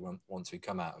differently once we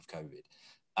come out of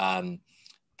COVID.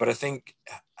 But I think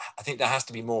there has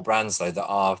to be more brands though that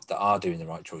are doing the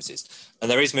right choices. And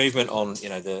there is movement on, you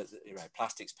know, the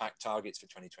plastics pack targets for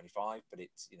 2025, but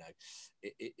it's, you know,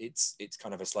 it's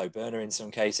kind of a slow burner in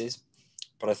some cases.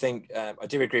 But I think I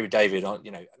do agree with David on,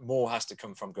 you know, more has to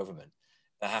come from government.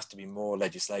 There has to be more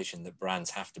legislation that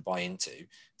brands have to buy into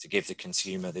to give the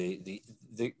consumer the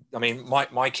I mean,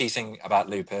 my key thing about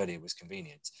Loop earlier was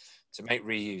convenience. To make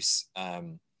reuse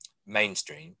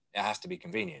mainstream, it has to be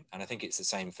convenient. And I think it's the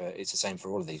same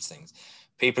for all of these things.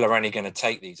 People are only going to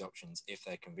take these options if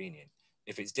they're convenient.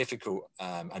 If it's difficult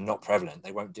and not prevalent,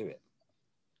 they won't do it.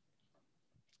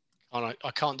 I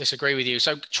can't disagree with you.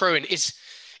 So Truin, is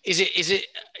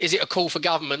it a call for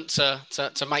government to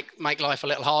make life a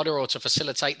little harder, or to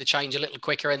facilitate the change a little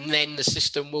quicker, and then the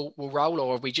system will roll,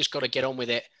 or have we just got to get on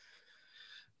with it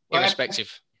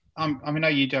irrespective? I know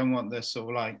you don't want the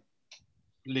sort of like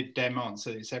Lib Dem answer,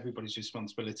 it's everybody's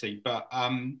responsibility, but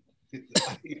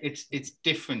it's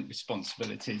different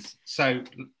responsibilities. So,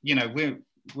 you know,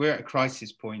 we're at a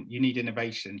crisis point. You need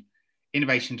innovation.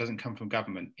 Innovation doesn't come from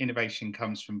government. Innovation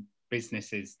comes from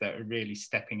businesses that are really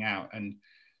stepping out and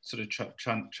sort of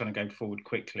trying to go forward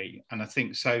quickly. And I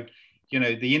think so, you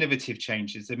know, the innovative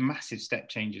changes, the massive step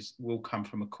changes will come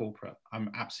from a corporate.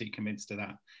 I'm absolutely convinced of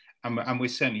that. And we're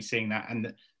certainly seeing that.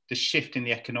 And the shift in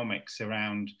the economics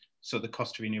around sort of the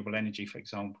cost of renewable energy, for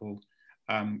example,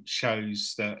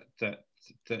 shows that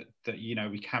that you know,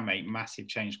 we can make massive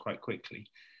change quite quickly.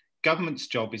 Government's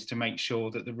job is to make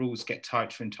sure that the rules get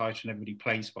tighter and tighter and everybody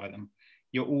plays by them.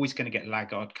 You're always going to get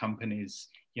laggard companies,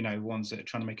 you know, ones that are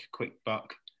trying to make a quick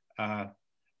buck.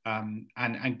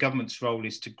 And government's role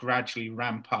is to gradually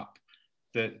ramp up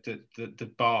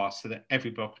the bar so that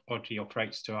everybody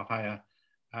operates to a higher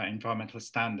environmental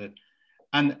standard.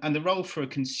 And the role for a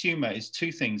consumer is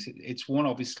two things. It's one,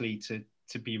 obviously,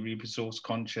 to be resource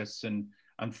conscious and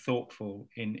thoughtful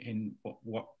in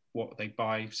what they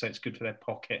buy, so it's good for their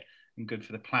pocket and good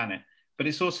for the planet. But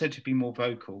it's also to be more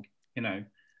vocal, you know.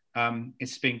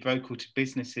 It's being vocal to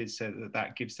businesses so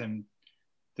that gives them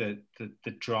the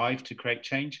drive to create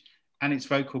change, and it's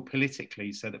vocal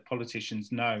politically so that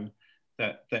politicians know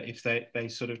that if they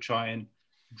sort of try and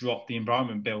drop the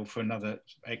environment bill for another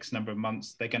X number of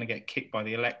months, they're going to get kicked by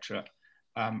the electorate,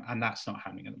 and that's not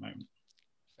happening at the moment.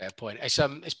 Fair point. It's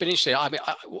been interesting. I mean,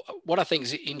 what I think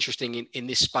is interesting in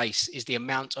this space is the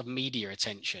amount of media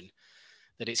attention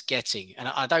that it's getting, and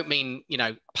I don't mean, you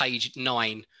know, page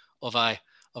 9 of a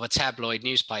tabloid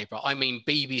newspaper. I mean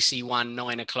BBC One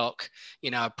 9 o'clock,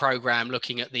 you know, a program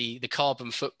looking at the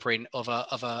carbon footprint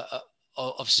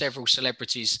of several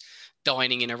celebrities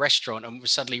dining in a restaurant, and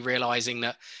suddenly realizing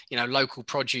that, you know, local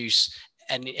produce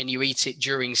and you eat it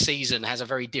during season has a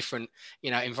very different, you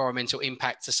know, environmental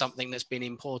impact to something that's been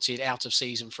imported out of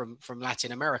season from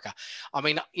Latin America. I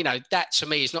mean, you know, that to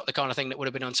me is not the kind of thing that would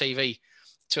have been on TV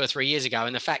 2 or 3 years ago.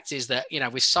 And the fact is that, you know,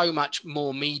 with so much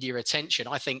more media attention,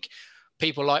 I think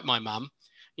people like my mum,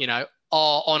 you know,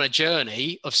 are on a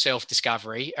journey of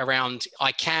self-discovery around,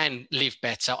 I can live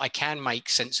better, I can make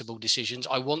sensible decisions,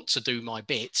 I want to do my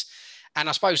bit. And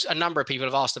I suppose a number of people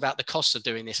have asked about the costs of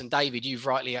doing this. And David, you've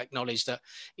rightly acknowledged that,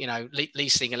 you know,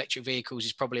 leasing electric vehicles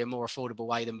is probably a more affordable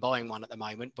way than buying one at the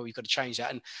moment, but we've got to change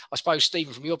that. And I suppose,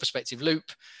 Stephen, from your perspective,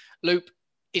 Loop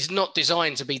is not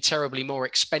designed to be terribly more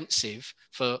expensive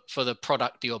for the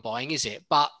product you're buying, is it?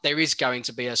 But there is going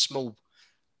to be a small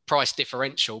price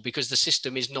differential because the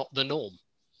system is not the norm.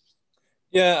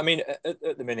 Yeah, I mean,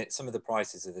 at the minute, some of the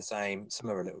prices are the same, some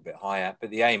are a little bit higher, but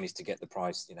the aim is to get the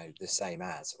price, you know, the same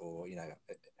as, or, you know,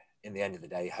 in the end of the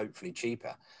day, hopefully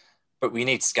cheaper. But we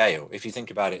need scale. If you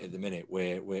think about it at the minute,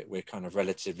 we're kind of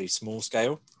relatively small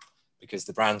scale because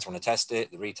the brands want to test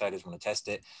it, the retailers want to test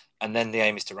it, and then the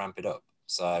aim is to ramp it up.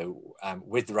 So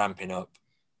with the ramping up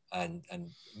and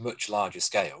much larger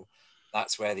scale,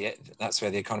 that's where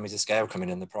the economies of scale come in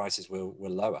and the prices will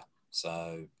lower.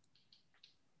 So,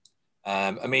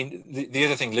 I mean, the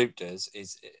other thing Loop does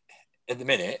is, at the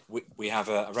minute, we have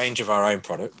a range of our own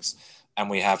products, and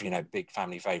we have, you know, big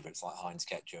family favourites like Heinz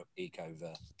ketchup,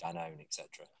 Ecover, Danone,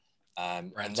 etc.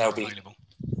 And they'll be available.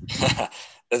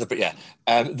 But yeah,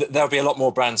 there'll be a lot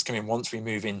more brands coming once we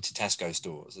move into Tesco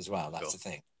stores as well. That's the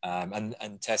thing. And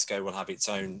Tesco will have its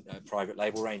own private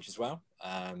label range as well.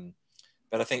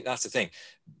 But I think that's the thing.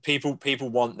 People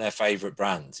want their favourite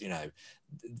brands. You know,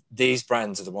 these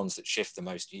brands are the ones that shift the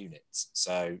most units.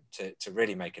 So to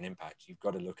really make an impact, you've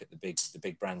got to look at the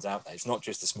big brands out there. It's not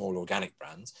just the small organic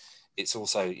brands. It's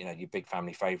also, you know, your big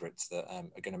family favourites that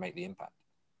are going to make the impact.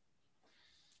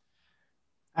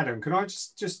 Adam, can I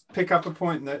just pick up a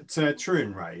point that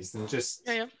Trun raised and just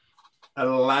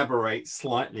elaborate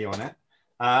slightly on it?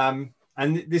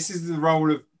 And this is the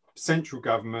role of central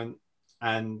government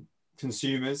and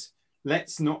consumers.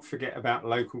 Let's not forget about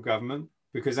local government,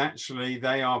 because actually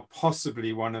they are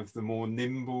possibly one of the more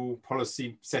nimble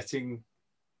policy setting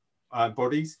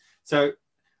bodies. So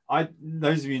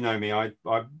those of you who know me, I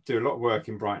do a lot of work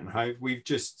in Brighton Hove. We've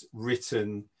just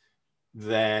written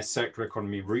their circular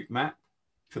economy route map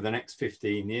for the next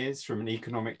 15 years from an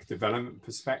economic development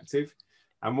perspective.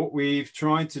 And what we've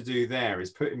tried to do there is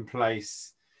put in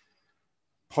place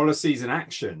policies and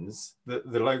actions that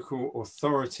the local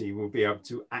authority will be able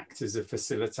to act as a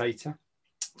facilitator,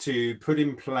 to put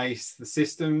in place the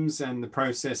systems and the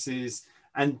processes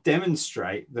and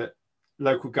demonstrate that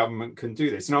local government can do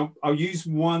this. And I'll use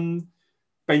one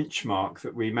benchmark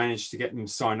that we managed to get them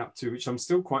to sign up to, which I'm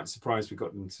still quite surprised we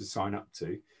got them to sign up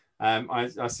to.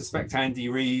 I suspect Andy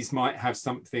Rees might have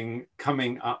something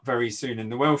coming up very soon in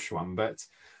the Welsh one, but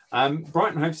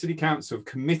Brighton Hove City Council have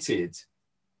committed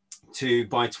to,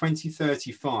 by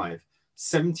 2035,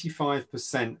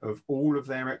 75% of all of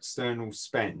their external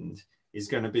spend is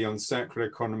going to be on circular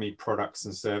economy products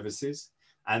and services.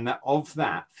 And that of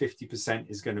that, 50%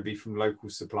 is going to be from local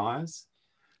suppliers.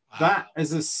 Wow. That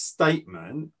as a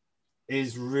statement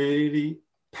is really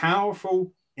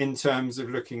powerful in terms of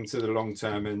looking to the long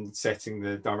term and setting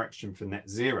the direction for net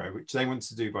zero, which they want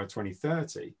to do by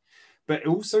 2030. But it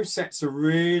also sets a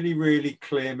really, really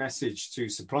clear message to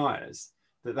suppliers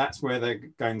that that's where they're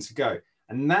going to go.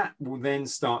 And that will then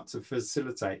start to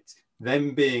facilitate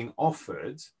them being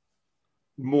offered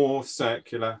more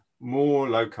circular, more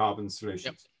low carbon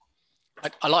solutions.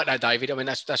 I like that, David. I mean,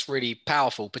 that's really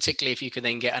powerful, particularly if you can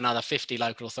then get another 50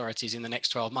 local authorities in the next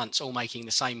 12 months, all making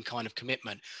the same kind of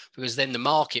commitment, because then the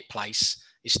marketplace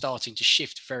is starting to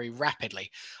shift very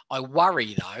rapidly. I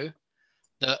worry, though,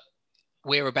 that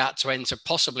we're about to enter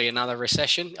possibly another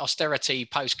recession. Austerity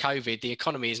post-COVID, the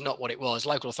economy is not what it was.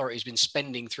 Local authorities have been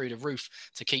spending through the roof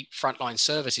to keep frontline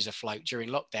services afloat during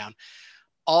lockdown.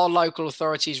 Are local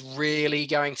authorities really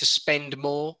going to spend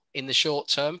more in the short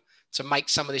term to make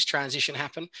some of this transition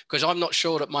happen? Because I'm not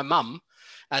sure that my mum,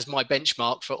 as my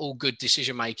benchmark for all good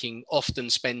decision making,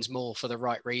 often spends more for the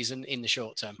right reason in the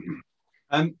short term.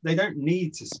 They don't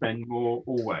need to spend more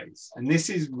always. And this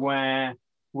is where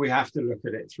we have to look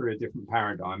at it through a different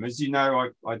paradigm. As you know,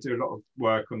 I do a lot of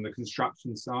work on the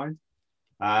construction side.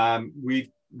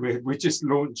 We're just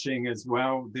launching as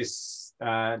well this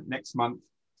next month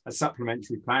a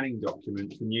supplementary planning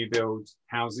document for new build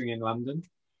housing in London.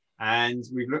 And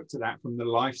we've looked at that from the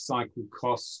life cycle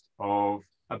cost of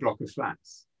a block of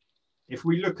flats. If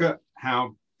we look at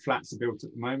how flats are built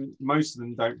at the moment, most of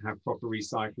them don't have proper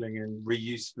recycling and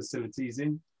reuse facilities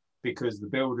in, because the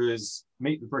builders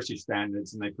meet the British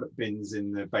standards and they put bins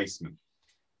in the basement.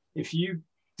 If you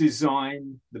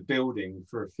design the building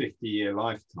for a 50-year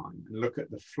lifetime and look at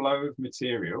the flow of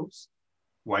materials,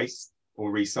 waste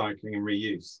or recycling and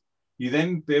reuse, you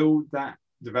then build that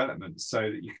development so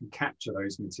that you can capture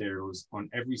those materials on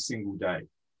every single day.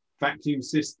 Vacuum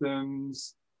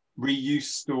systems, reuse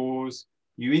stores,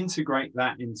 you integrate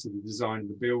that into the design of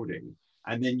the building,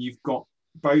 and then you've got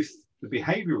both the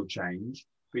behavioral change,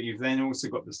 but you've then also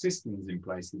got the systems in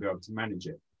place to be able to manage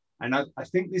it. And I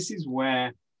think this is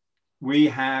where we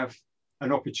have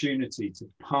an opportunity to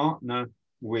partner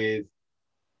with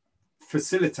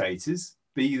facilitators,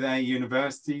 be they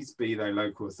universities, be they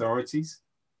local authorities,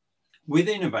 with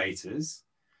innovators,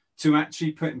 to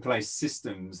actually put in place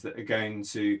systems that are going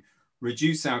to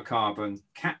reduce our carbon,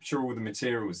 capture all the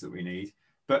materials that we need,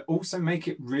 but also make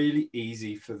it really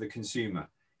easy for the consumer.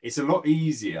 It's a lot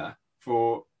easier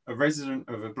for a resident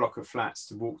of a block of flats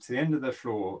to walk to the end of the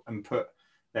floor and put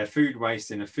their food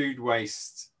waste in a food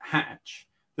waste hatch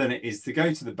than it is to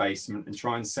go to the basement and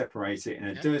try and separate it in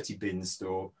a dirty bin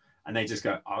store, and they just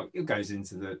go, oh, it goes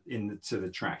into the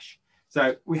trash.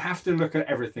 So we have to look at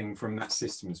everything from that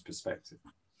systems perspective.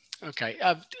 Okay,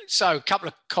 so a couple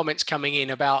of comments coming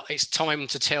in about it's time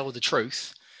to tell the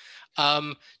truth.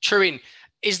 Truin,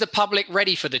 is the public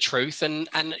ready for the truth, and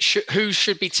who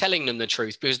should be telling them the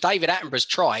truth? Because David Attenborough's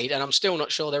tried, and I'm still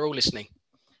not sure they're all listening.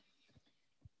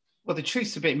 Well, the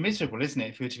truth's a bit miserable, isn't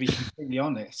it, if we were to be completely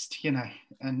honest, you know?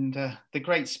 And the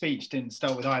great speech didn't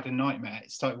start with "I had a nightmare,"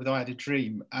 it started with "I had a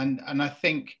dream." And I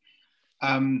think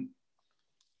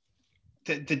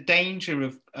the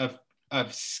danger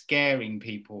of scaring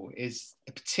people is,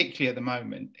 particularly at the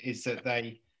moment, is that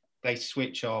they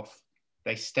switch off,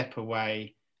 they step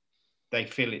away, they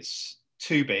feel it's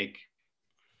too big,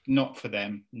 not for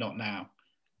them, not now.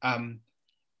 And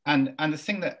the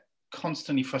thing that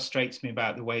constantly frustrates me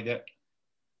about the way that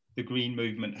the Green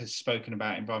movement has spoken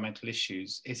about environmental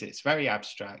issues is it's very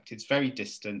abstract, it's very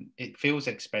distant, it feels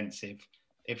expensive,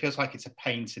 it feels like it's a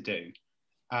pain to do.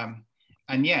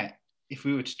 And yet, if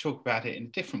we were to talk about it in a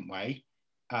different way,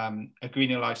 a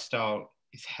greener lifestyle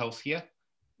is healthier,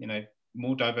 you know,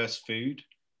 more diverse food,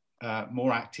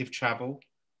 more active travel.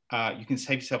 You can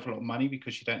save yourself a lot of money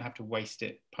because you don't have to waste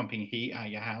it pumping heat out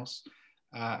of your house.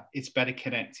 It's better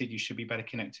connected. You should be better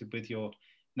connected with your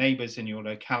neighbours in your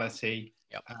locality.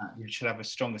 Yep. You should have a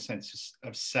stronger sense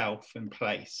of self and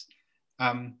place.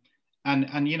 And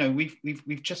you know,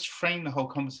 we've just framed the whole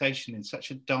conversation in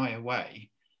such a dire way,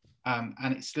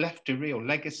 and it's left a real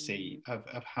legacy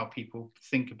of how people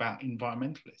think about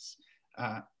environmentalists,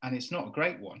 and it's not a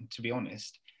great one, to be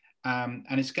honest. And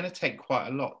it's going to take quite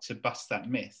a lot to bust that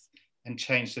myth and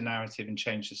change the narrative and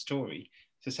change the story,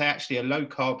 to say actually a low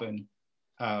carbon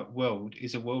world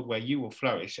is a world where you will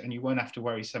flourish and you won't have to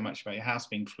worry so much about your house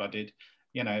being flooded,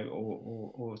 you know,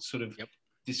 or sort of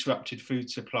disrupted food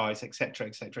supplies, etc.,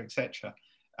 etc., etc.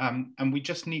 And we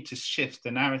just need to shift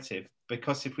the narrative,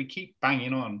 because if we keep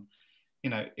banging on, you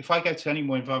know, if I go to any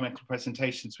more environmental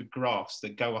presentations with graphs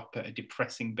that go up at a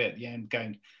depressing bit at the end,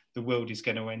 going, the world is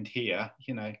going to end here,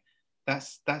 you know,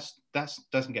 that's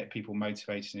doesn't get people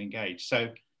motivated and engaged.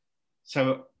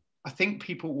 So I think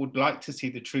people would like to see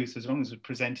the truth as long as it's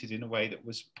presented in a way that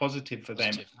was positive for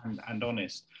them and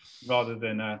honest, rather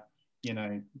than you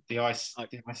know, the ice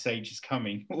age is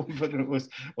coming, or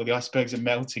the icebergs are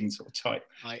melting sort of type.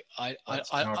 I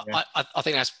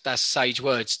think that's sage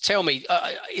words. Tell me,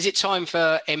 is it time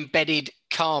for embedded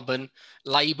carbon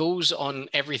labels on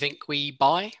everything we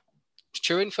buy?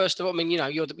 Turin, first of all, I mean, you know,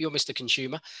 you're Mr.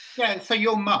 Consumer. Yeah. So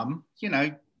your mum, you know,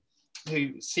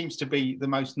 who seems to be the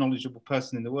most knowledgeable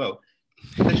person in the world,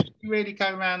 does she really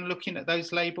go around looking at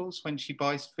those labels when she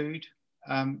buys food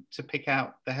to pick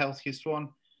out the healthiest one?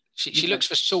 She looks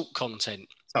for salt content.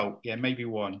 Salt, yeah, maybe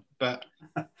one. But,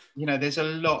 you know, there's a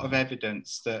lot of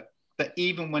evidence that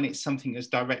even when it's something that's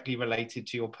directly related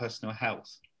to your personal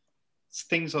health,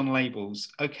 things on labels,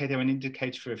 okay, they're an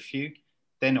indicator for a few,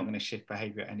 they're not going to shift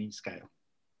behaviour at any scale.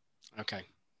 Okay.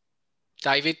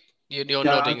 David, you're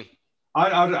nodding.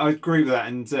 I agree with that.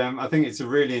 And I think it's a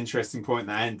really interesting point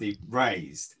that Andy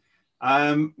raised.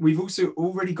 We've also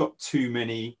already got too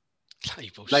many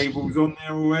labels on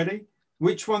there already.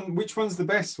 Which one's the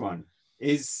best one?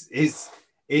 Is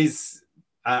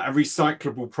a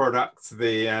recyclable product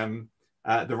the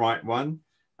right one?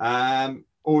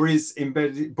 Or is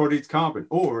embodied carbon?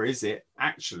 Or is it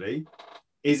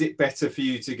better for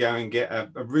you to go and get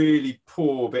a really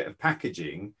poor bit of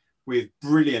packaging with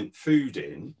brilliant food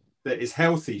in that is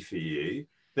healthy for you,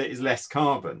 that is less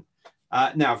carbon?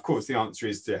 Now, of course, the answer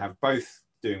is to have both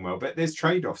doing well, but there's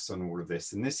trade-offs on all of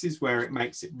this. And this is where it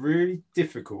makes it really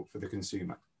difficult for the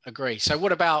consumer. Agree. So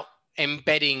what about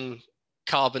embedding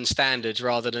carbon standards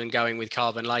rather than going with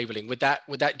carbon labeling? Would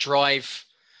that drive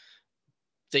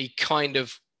the kind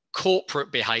of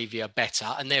corporate behavior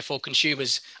better, and therefore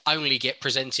consumers only get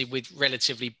presented with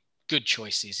relatively good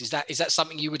choices? Is that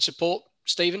something you would support,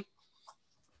 Stephen?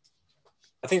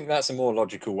 I think that's a more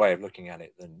logical way of looking at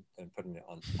it than putting it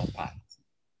on packs.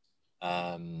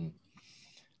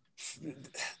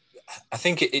 I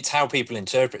think it's how people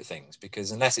interpret things,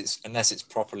 because unless it's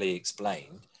properly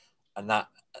explained, and that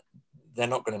they're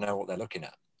not going to know what they're looking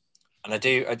at. And I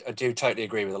do totally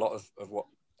agree with a lot of what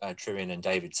Truin and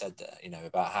David said there, you know,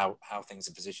 about how things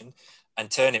are positioned,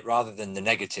 and turn it, rather than the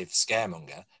negative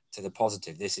scaremonger, to the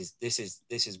positive. This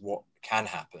is what can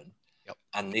happen. Yep.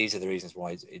 And these are the reasons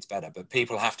why it's better. But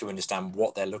people have to understand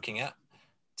what they're looking at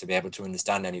to be able to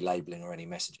understand any labeling or any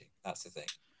messaging. That's the thing.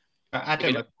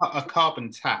 Adam, a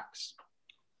carbon tax,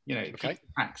 you know, if you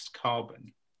tax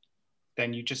carbon,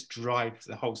 then you just drive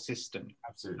the whole system.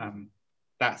 Absolutely.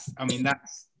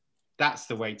 That's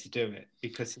the way to do it,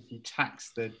 because if you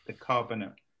tax the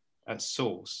carbon at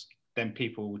source, then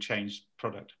people will change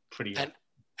product pretty well.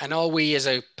 And are we, as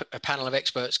a panel of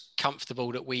experts,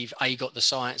 comfortable that we've got the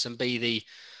science and the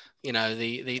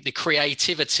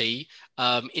creativity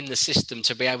in the system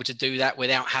to be able to do that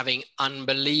without having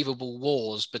unbelievable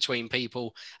wars between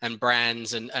people and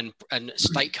brands and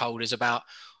stakeholders about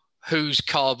whose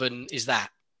carbon is that?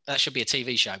 That should be a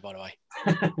TV show, by the way.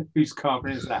 Whose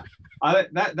carbon is that?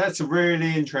 That's a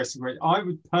really interesting question. I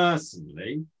would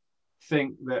personally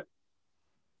think that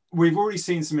we've already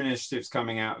seen some initiatives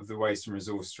coming out of the waste and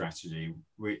resource strategy,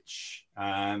 which,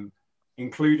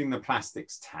 including the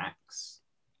plastics tax,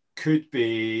 could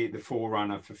be the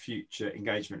forerunner for future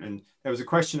engagement. And there was a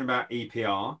question about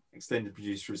EPR, extended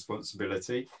producer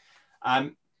responsibility.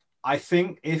 I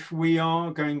think if we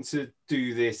are going to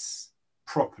do this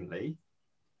properly,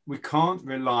 we can't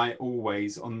rely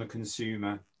always on the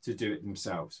consumer to do it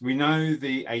themselves. We know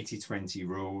the 80-20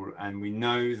 rule, and we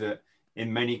know that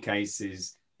in many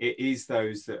cases, it is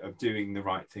those that are doing the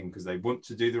right thing because they want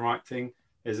to do the right thing.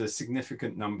 There's a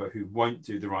significant number who won't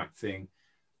do the right thing.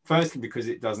 Firstly, because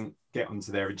it doesn't get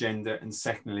onto their agenda, and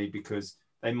secondly, because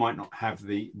they might not have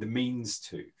the means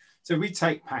to. So we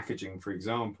take packaging, for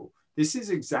example. This is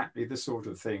exactly the sort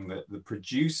of thing that the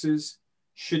producers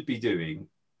should be doing.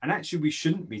 And actually, we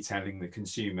shouldn't be telling the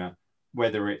consumer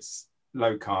whether it's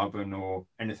low carbon or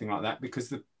anything like that, because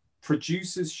the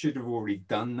producers should have already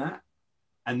done that.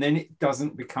 And then it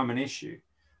doesn't become an issue.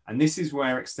 And this is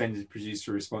where extended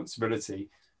producer responsibility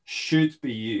should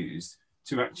be used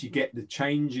to actually get the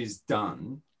changes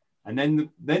done. And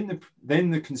then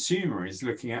the consumer is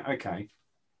looking at, okay,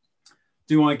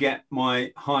 do I get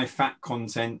my high fat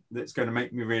content that's going to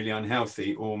make me really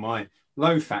unhealthy, or my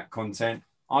low fat content?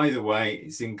 Either way,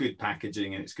 it's in good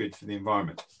packaging and it's good for the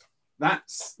environment.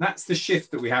 That's the shift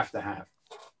that we have to have.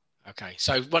 Okay,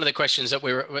 so one of the questions that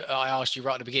I asked you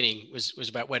right at the beginning was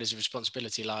about where does the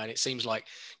responsibility lie? And it seems like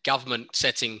government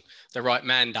setting the right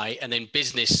mandate, and then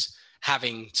business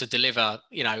having to deliver,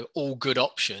 all good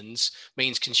options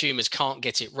means consumers can't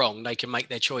get it wrong. They can make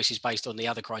their choices based on the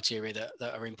other criteria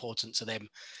that are important to them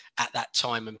at that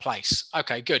time and place.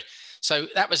 Okay, good. So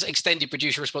that was extended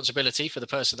producer responsibility for the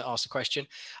person that asked the question.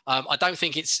 I don't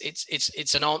think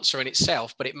it's an answer in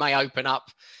itself, but it may open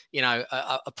up,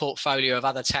 a portfolio of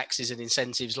other taxes and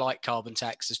incentives like carbon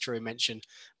tax, as Drew mentioned,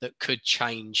 that could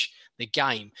change the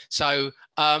game. So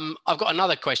I've got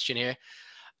another question here.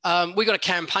 We've got a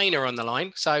campaigner on the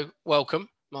line, so welcome,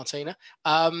 Martina.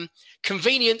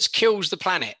 Convenience kills the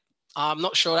planet. I'm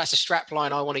not sure that's a strap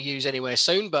line I want to use anywhere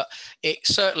soon, but it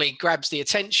certainly grabs the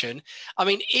attention. I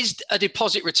mean, is a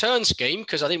deposit return scheme,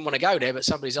 because I didn't want to go there, but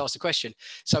somebody's asked the question.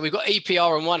 So we've got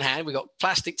EPR on one hand, we've got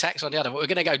plastic tax on the other, but we're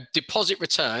going to go deposit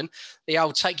return, the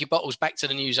old take your bottles back to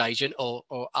the newsagent, or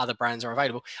other brands are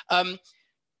available.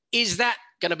 Is that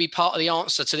going to be part of the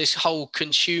answer to this whole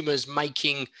consumers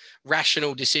making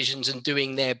rational decisions and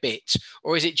doing their bit?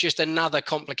 Or is it just another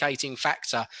complicating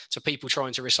factor to people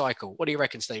trying to recycle? What do you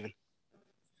reckon, Stephen?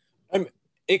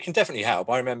 It can definitely help.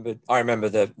 I remember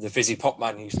the Fizzy Pop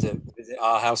man used to visit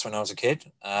our house when I was a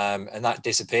kid, and that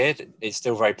disappeared. It's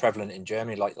still very prevalent in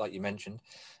Germany, like you mentioned.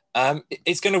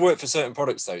 It's going to work for certain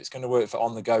products, though. It's going to work for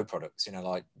on-the-go products,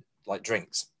 like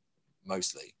drinks,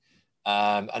 mostly.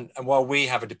 And while we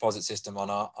have a deposit system on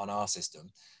our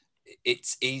system,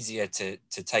 it's easier to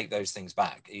take those things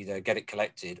back, either get it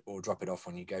collected or drop it off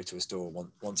when you go to a store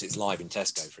once it's live in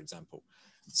Tesco, for example.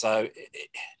 So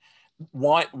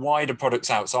wider products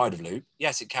outside of Loop,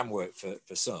 yes, it can work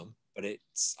for some, but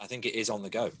I think it is on the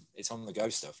go. It's on the go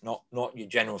stuff, not your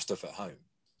general stuff at home.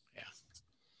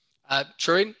 Yeah.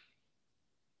 True.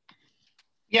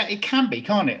 Yeah, it can be,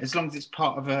 can't it? As long as it's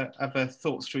part of a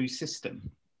thought through system.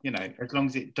 As long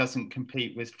as it doesn't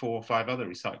compete with 4 or 5 other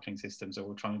recycling systems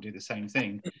all trying to do the same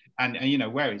thing. And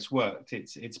where it's worked,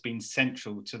 it's been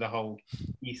central to the whole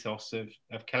ethos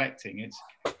of collecting. It's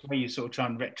where you sort of try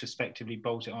and retrospectively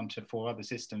bolt it onto 4 other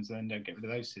systems and then don't get rid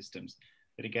of those systems,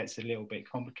 that it gets a little bit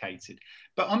complicated.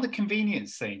 But on the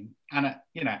convenience thing, and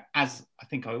as I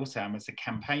think I also am as a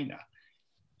campaigner,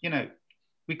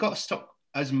 we've got to stop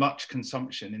as much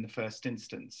consumption in the first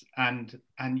instance. And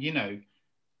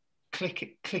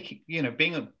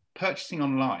purchasing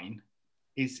online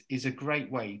is a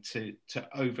great way to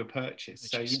over purchase.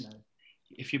 So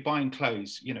if you're buying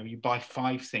clothes, you buy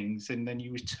 5 things and then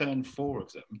you return 4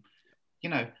 of them.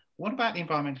 What about the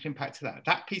environmental impact of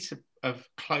that piece of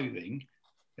clothing?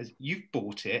 As you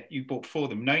bought 4 of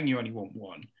them knowing you only want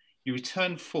 1, you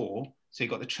return 4, so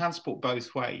you've got the transport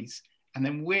both ways, and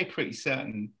then we're pretty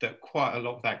certain that quite a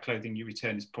lot of that clothing you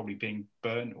return is probably being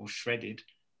burnt or shredded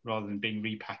rather than being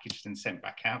repackaged and sent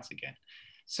back out again.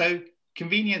 So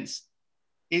convenience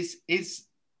is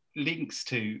links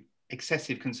to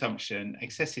excessive consumption,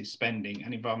 excessive spending,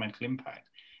 and environmental impact.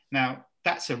 Now,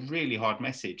 that's a really hard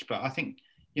message, but I think,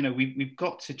 we've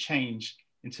got to change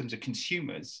in terms of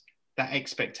consumers, that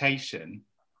expectation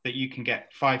that you can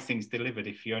get 5 things delivered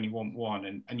if you only want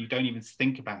 1, and you don't even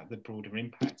think about the broader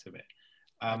impact of it.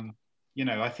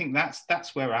 I think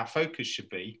that's where our focus should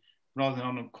be, rather than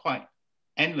on quite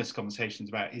endless conversations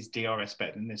about is DRS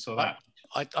better than this or that.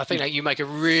 I think that you make a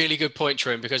really good point,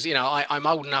 Trim, because I'm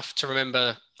old enough to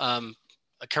remember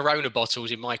Corona bottles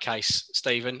in my case,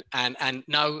 Stephen, and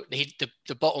no,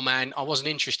 the bottle man, I wasn't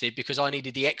interested because I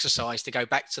needed the exercise to go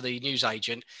back to the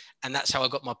newsagent, and that's how I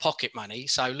got my pocket money.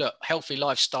 So look, healthy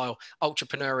lifestyle,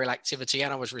 entrepreneurial activity,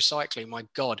 and I was recycling. My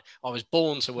God, I was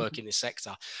born to work in this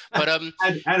sector. But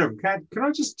Adam, can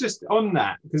I just on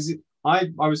that, because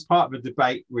I was part of a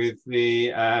debate with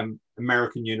the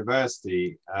American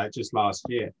University just last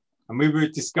year, and we were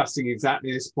discussing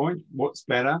exactly this point: what's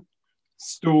better,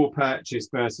 store purchase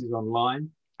versus online?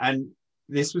 And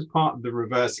this was part of the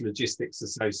Reverse Logistics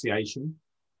Association.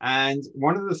 And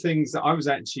one of the things that I was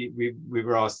actually, we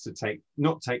were asked to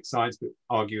not take sides, but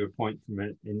argue a point from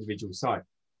an individual side.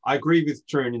 I agree with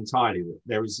True entirely that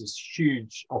there is this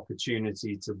huge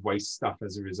opportunity to waste stuff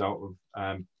as a result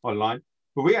of online.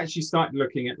 But we actually started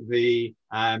looking at the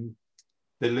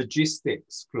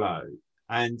logistics flow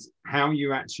and how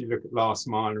you actually look at last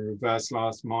mile and reverse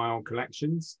last mile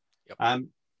collections. Yep.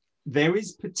 There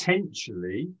is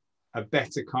potentially a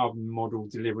better carbon model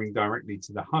delivering directly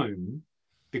to the home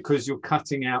because you're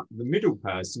cutting out the middle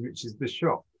person, which is the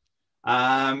shop.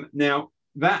 Now,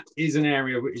 that is an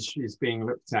area which is being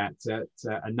looked at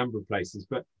a number of places,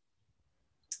 but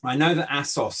I know that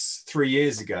ASOS 3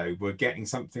 years ago were getting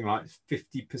something like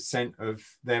 50% of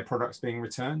their products being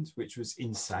returned, which was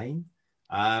insane.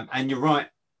 And you're right,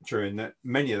 Drew, in that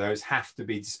many of those have to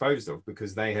be disposed of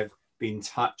because they have been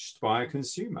touched by a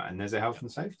consumer and there's a health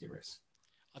and safety risk.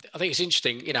 I think it's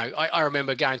interesting. You know, I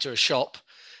remember going to a shop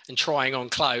and trying on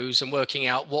clothes and working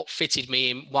out what fitted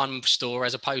me in one store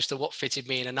as opposed to what fitted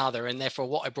me in another, and therefore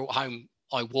what I brought home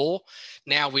I wore.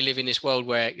 Now we live in this world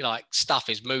where like stuff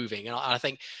is moving, and I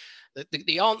think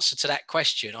the answer to that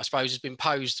question, I suppose, has been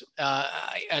posed.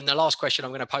 And the last question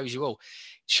I'm going to pose you all: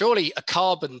 surely a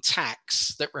carbon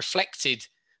tax that reflected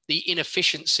the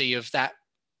inefficiency of that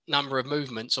number of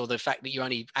movements, or the fact that you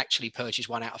only actually purchase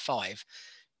 1 out of 5,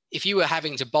 if you were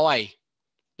having to buy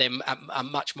them at a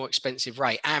much more expensive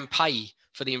rate and pay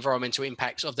for the environmental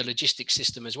impacts of the logistics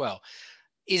system as well,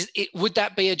 would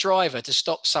that be a driver to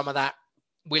stop some of that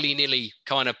willy-nilly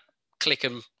kind of click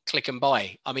and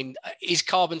buy? I mean, is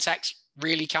carbon tax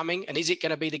really coming, and is it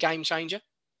going to be the game changer?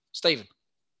 Stephen?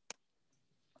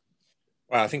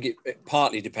 Well, I think it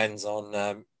partly depends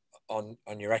on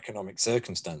your economic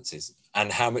circumstances and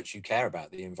how much you care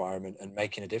about the environment and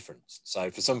making a difference.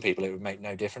 So for some people, it would make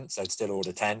no difference. They'd still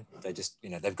order 10. They just, you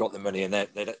know, they've got the money and they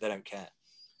don't care.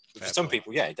 But for some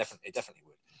people, yeah, it definitely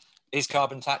would. Is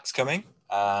carbon tax coming?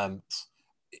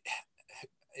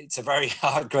 It's a very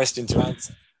hard question to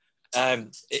answer.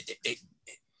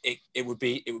 It would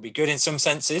be good in some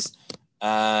senses,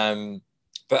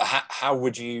 but how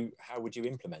would you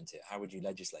implement it? How would you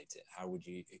legislate it? How would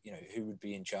you know, who would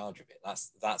be in charge of it?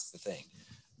 That's the thing.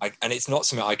 And it's not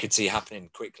something I could see happening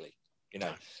quickly. You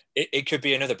know, it could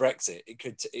be another Brexit. It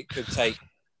could take,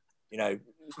 you know,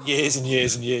 years and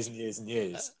years and years and years and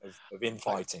years of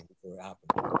infighting before it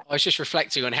happens. I was just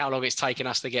reflecting on how long it's taken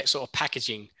us to get sort of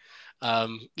packaging,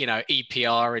 you know,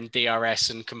 EPR and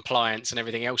DRS and compliance and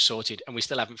everything else sorted, and we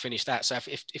still haven't finished that. So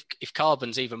if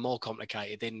carbon's even more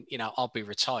complicated, then, you know, I'll be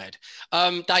retired.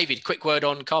 David, quick word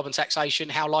on carbon taxation.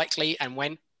 How likely and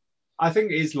when? I think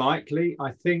it is likely.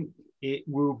 I think it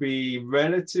will be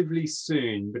relatively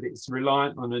soon, but it's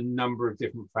reliant on a number of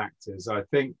different factors. I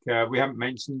think we haven't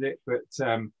mentioned it, but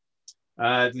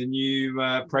the new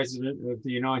president of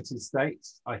the United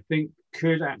States, I think,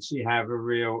 could actually have a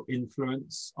real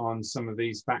influence on some of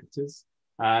these factors.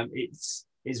 It's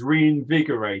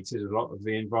reinvigorated a lot of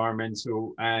the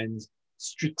environmental and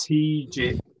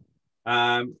strategic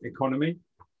economy.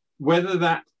 Whether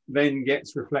that then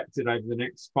gets reflected over the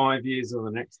next 5 years or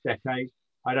the next decade,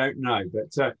 I don't know,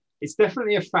 but it's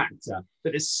definitely a factor.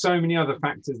 But there's so many other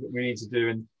factors that we need to do.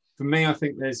 And for me, I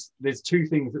think there's 2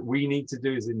 things that we need to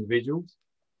do as individuals: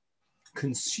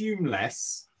 consume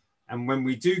less, and when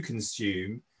we do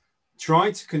consume,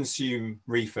 try to consume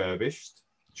refurbished,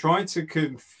 try to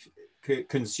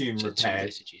consume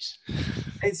repaired.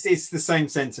 It's the same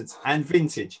sentence, and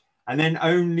vintage, and then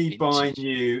only buy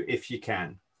new if you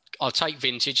can. I'll take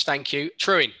vintage, thank you.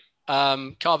 Truin,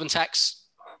 carbon tax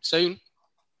soon?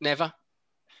 Never?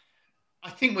 I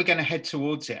think we're going to head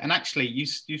towards it. And actually,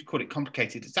 you've called it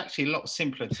complicated. It's actually a lot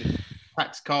simpler to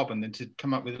tax carbon than to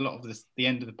come up with a lot of the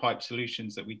end of the pipe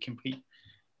solutions that we completely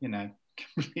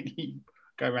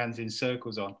go around in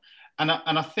circles on. And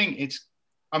I think it's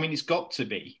got to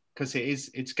be, because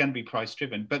it's going to be price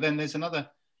driven. But then there's another,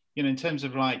 you know, in terms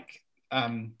of like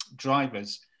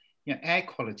drivers, you know, air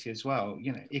quality as well.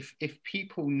 You know, if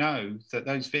people know that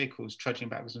those vehicles trudging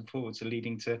backwards and forwards are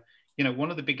leading to, you know,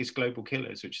 one of the biggest global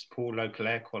killers, which is poor local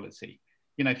air quality.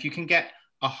 You know, if you can get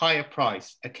a higher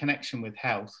price, a connection with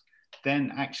health,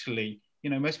 then actually, you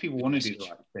know, most people want to do the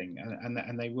right thing,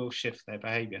 and they will shift their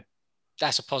behaviour.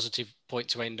 That's a positive point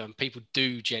to end on. People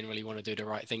do generally want to do the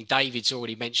right thing. David's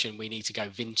already mentioned we need to go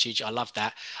vintage. I love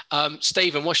that.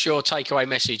 Stephen, what's your takeaway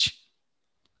message?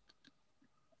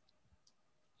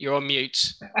 You're on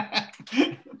mute.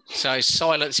 So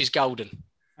silence is golden.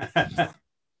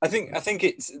 I think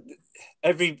it's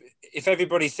if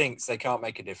everybody thinks they can't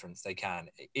make a difference, they can,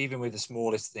 even with the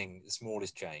smallest thing, the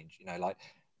smallest change. You know,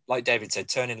 like David said,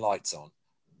 turning lights on,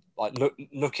 like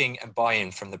looking and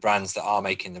buying from the brands that are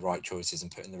making the right choices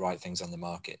and putting the right things on the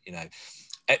market. You know,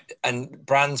 and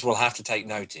brands will have to take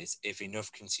notice if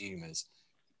enough consumers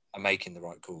are making the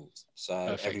right calls.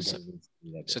 So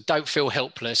so don't feel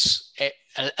helpless.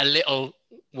 A little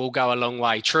will go a long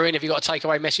way. Truin, have you got a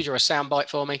takeaway message or a soundbite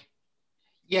for me?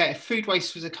 Yeah, if food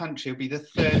waste was a country, it would be the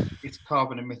 3rd biggest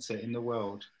carbon emitter in the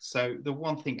world. So the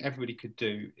one thing everybody could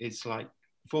do is like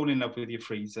fall in love with your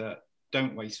freezer,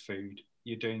 don't waste food.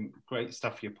 You're doing great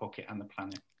stuff for your pocket and the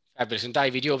planet. Fabulous. And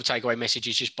David, your takeaway message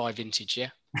is just buy vintage, yeah?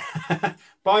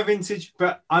 Buy vintage,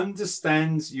 but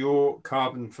understand your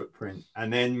carbon footprint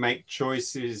and then make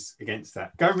choices against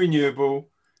that. Go renewable,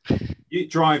 you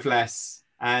drive less,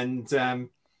 and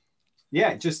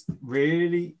just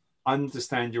really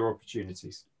understand your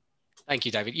opportunities. Thank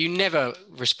you, David. You never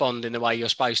respond in the way you're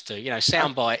supposed to.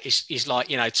 Soundbite is like,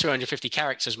 250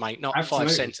 characters, mate, not Absolutely.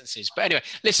 5 sentences. But anyway,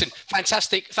 listen,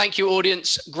 fantastic. Thank you,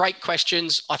 audience. Great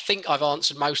questions. I think I've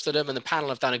answered most of them, and the panel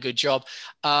have done a good job.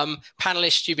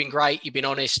 Panelists, you've been great. You've been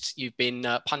honest. You've been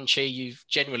punchy. You've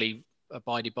generally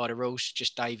abided by the rules.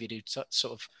 Just David, who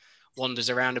sort of wanders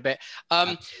around a bit.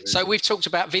 So we've talked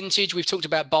about vintage, we've talked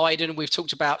about Biden, we've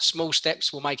talked about small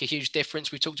steps will make a huge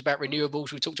difference. We've talked about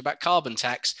renewables, we've talked about carbon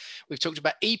tax, we've talked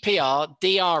about EPR,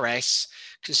 DRS,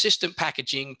 consistent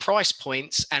packaging, price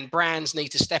points, and brands need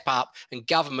to step up, and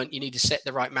government, you need to set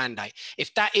the right mandate.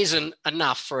 If that isn't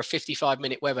enough for a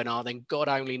 55-minute webinar, then God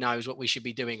only knows what we should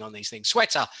be doing on these things.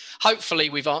 Shweta, hopefully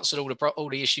we've answered all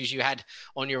the issues you had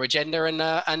on your agenda,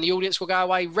 and the audience will go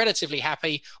away relatively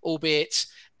happy, albeit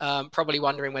probably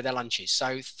wondering where their lunch is.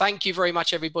 So thank you very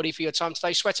much, everybody, for your time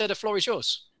today. Shweta, the floor is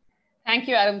yours. Thank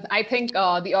you, Adam. I think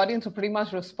the audience are pretty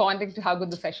much responding to how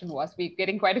good the session was. We're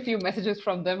getting quite a few messages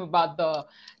from them about the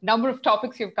number of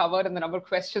topics you've covered and the number of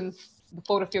questions the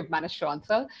four of you have managed to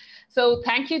answer. So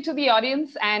thank you to the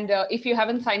audience. And if you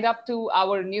haven't signed up to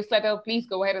our newsletter, please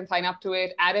go ahead and sign up to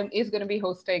it. Adam is going to be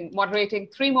moderating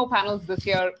 3 more panels this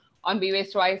year on Be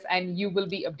Waste Wise, and you will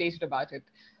be updated about it.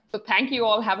 So thank you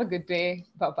all. Have a good day.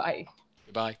 Bye-bye.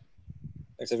 Goodbye.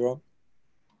 Thanks, everyone.